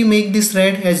 can we make this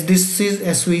red, as this is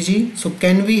SVG? So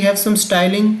can we have some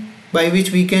styling by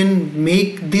which we can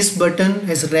make this button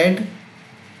as red?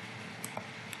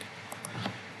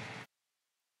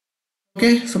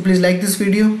 Okay, so please like this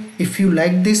video if you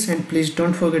like this, and please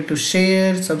don't forget to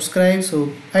share, subscribe.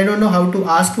 So I don't know how to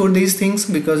ask for these things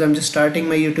because I'm just starting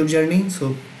my YouTube journey.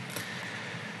 So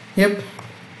yep,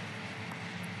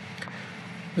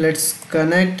 let's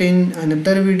connect in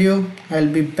another video. I'll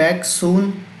be back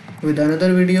soon with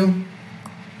another video.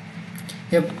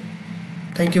 Yep,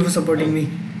 thank you for supporting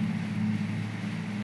me.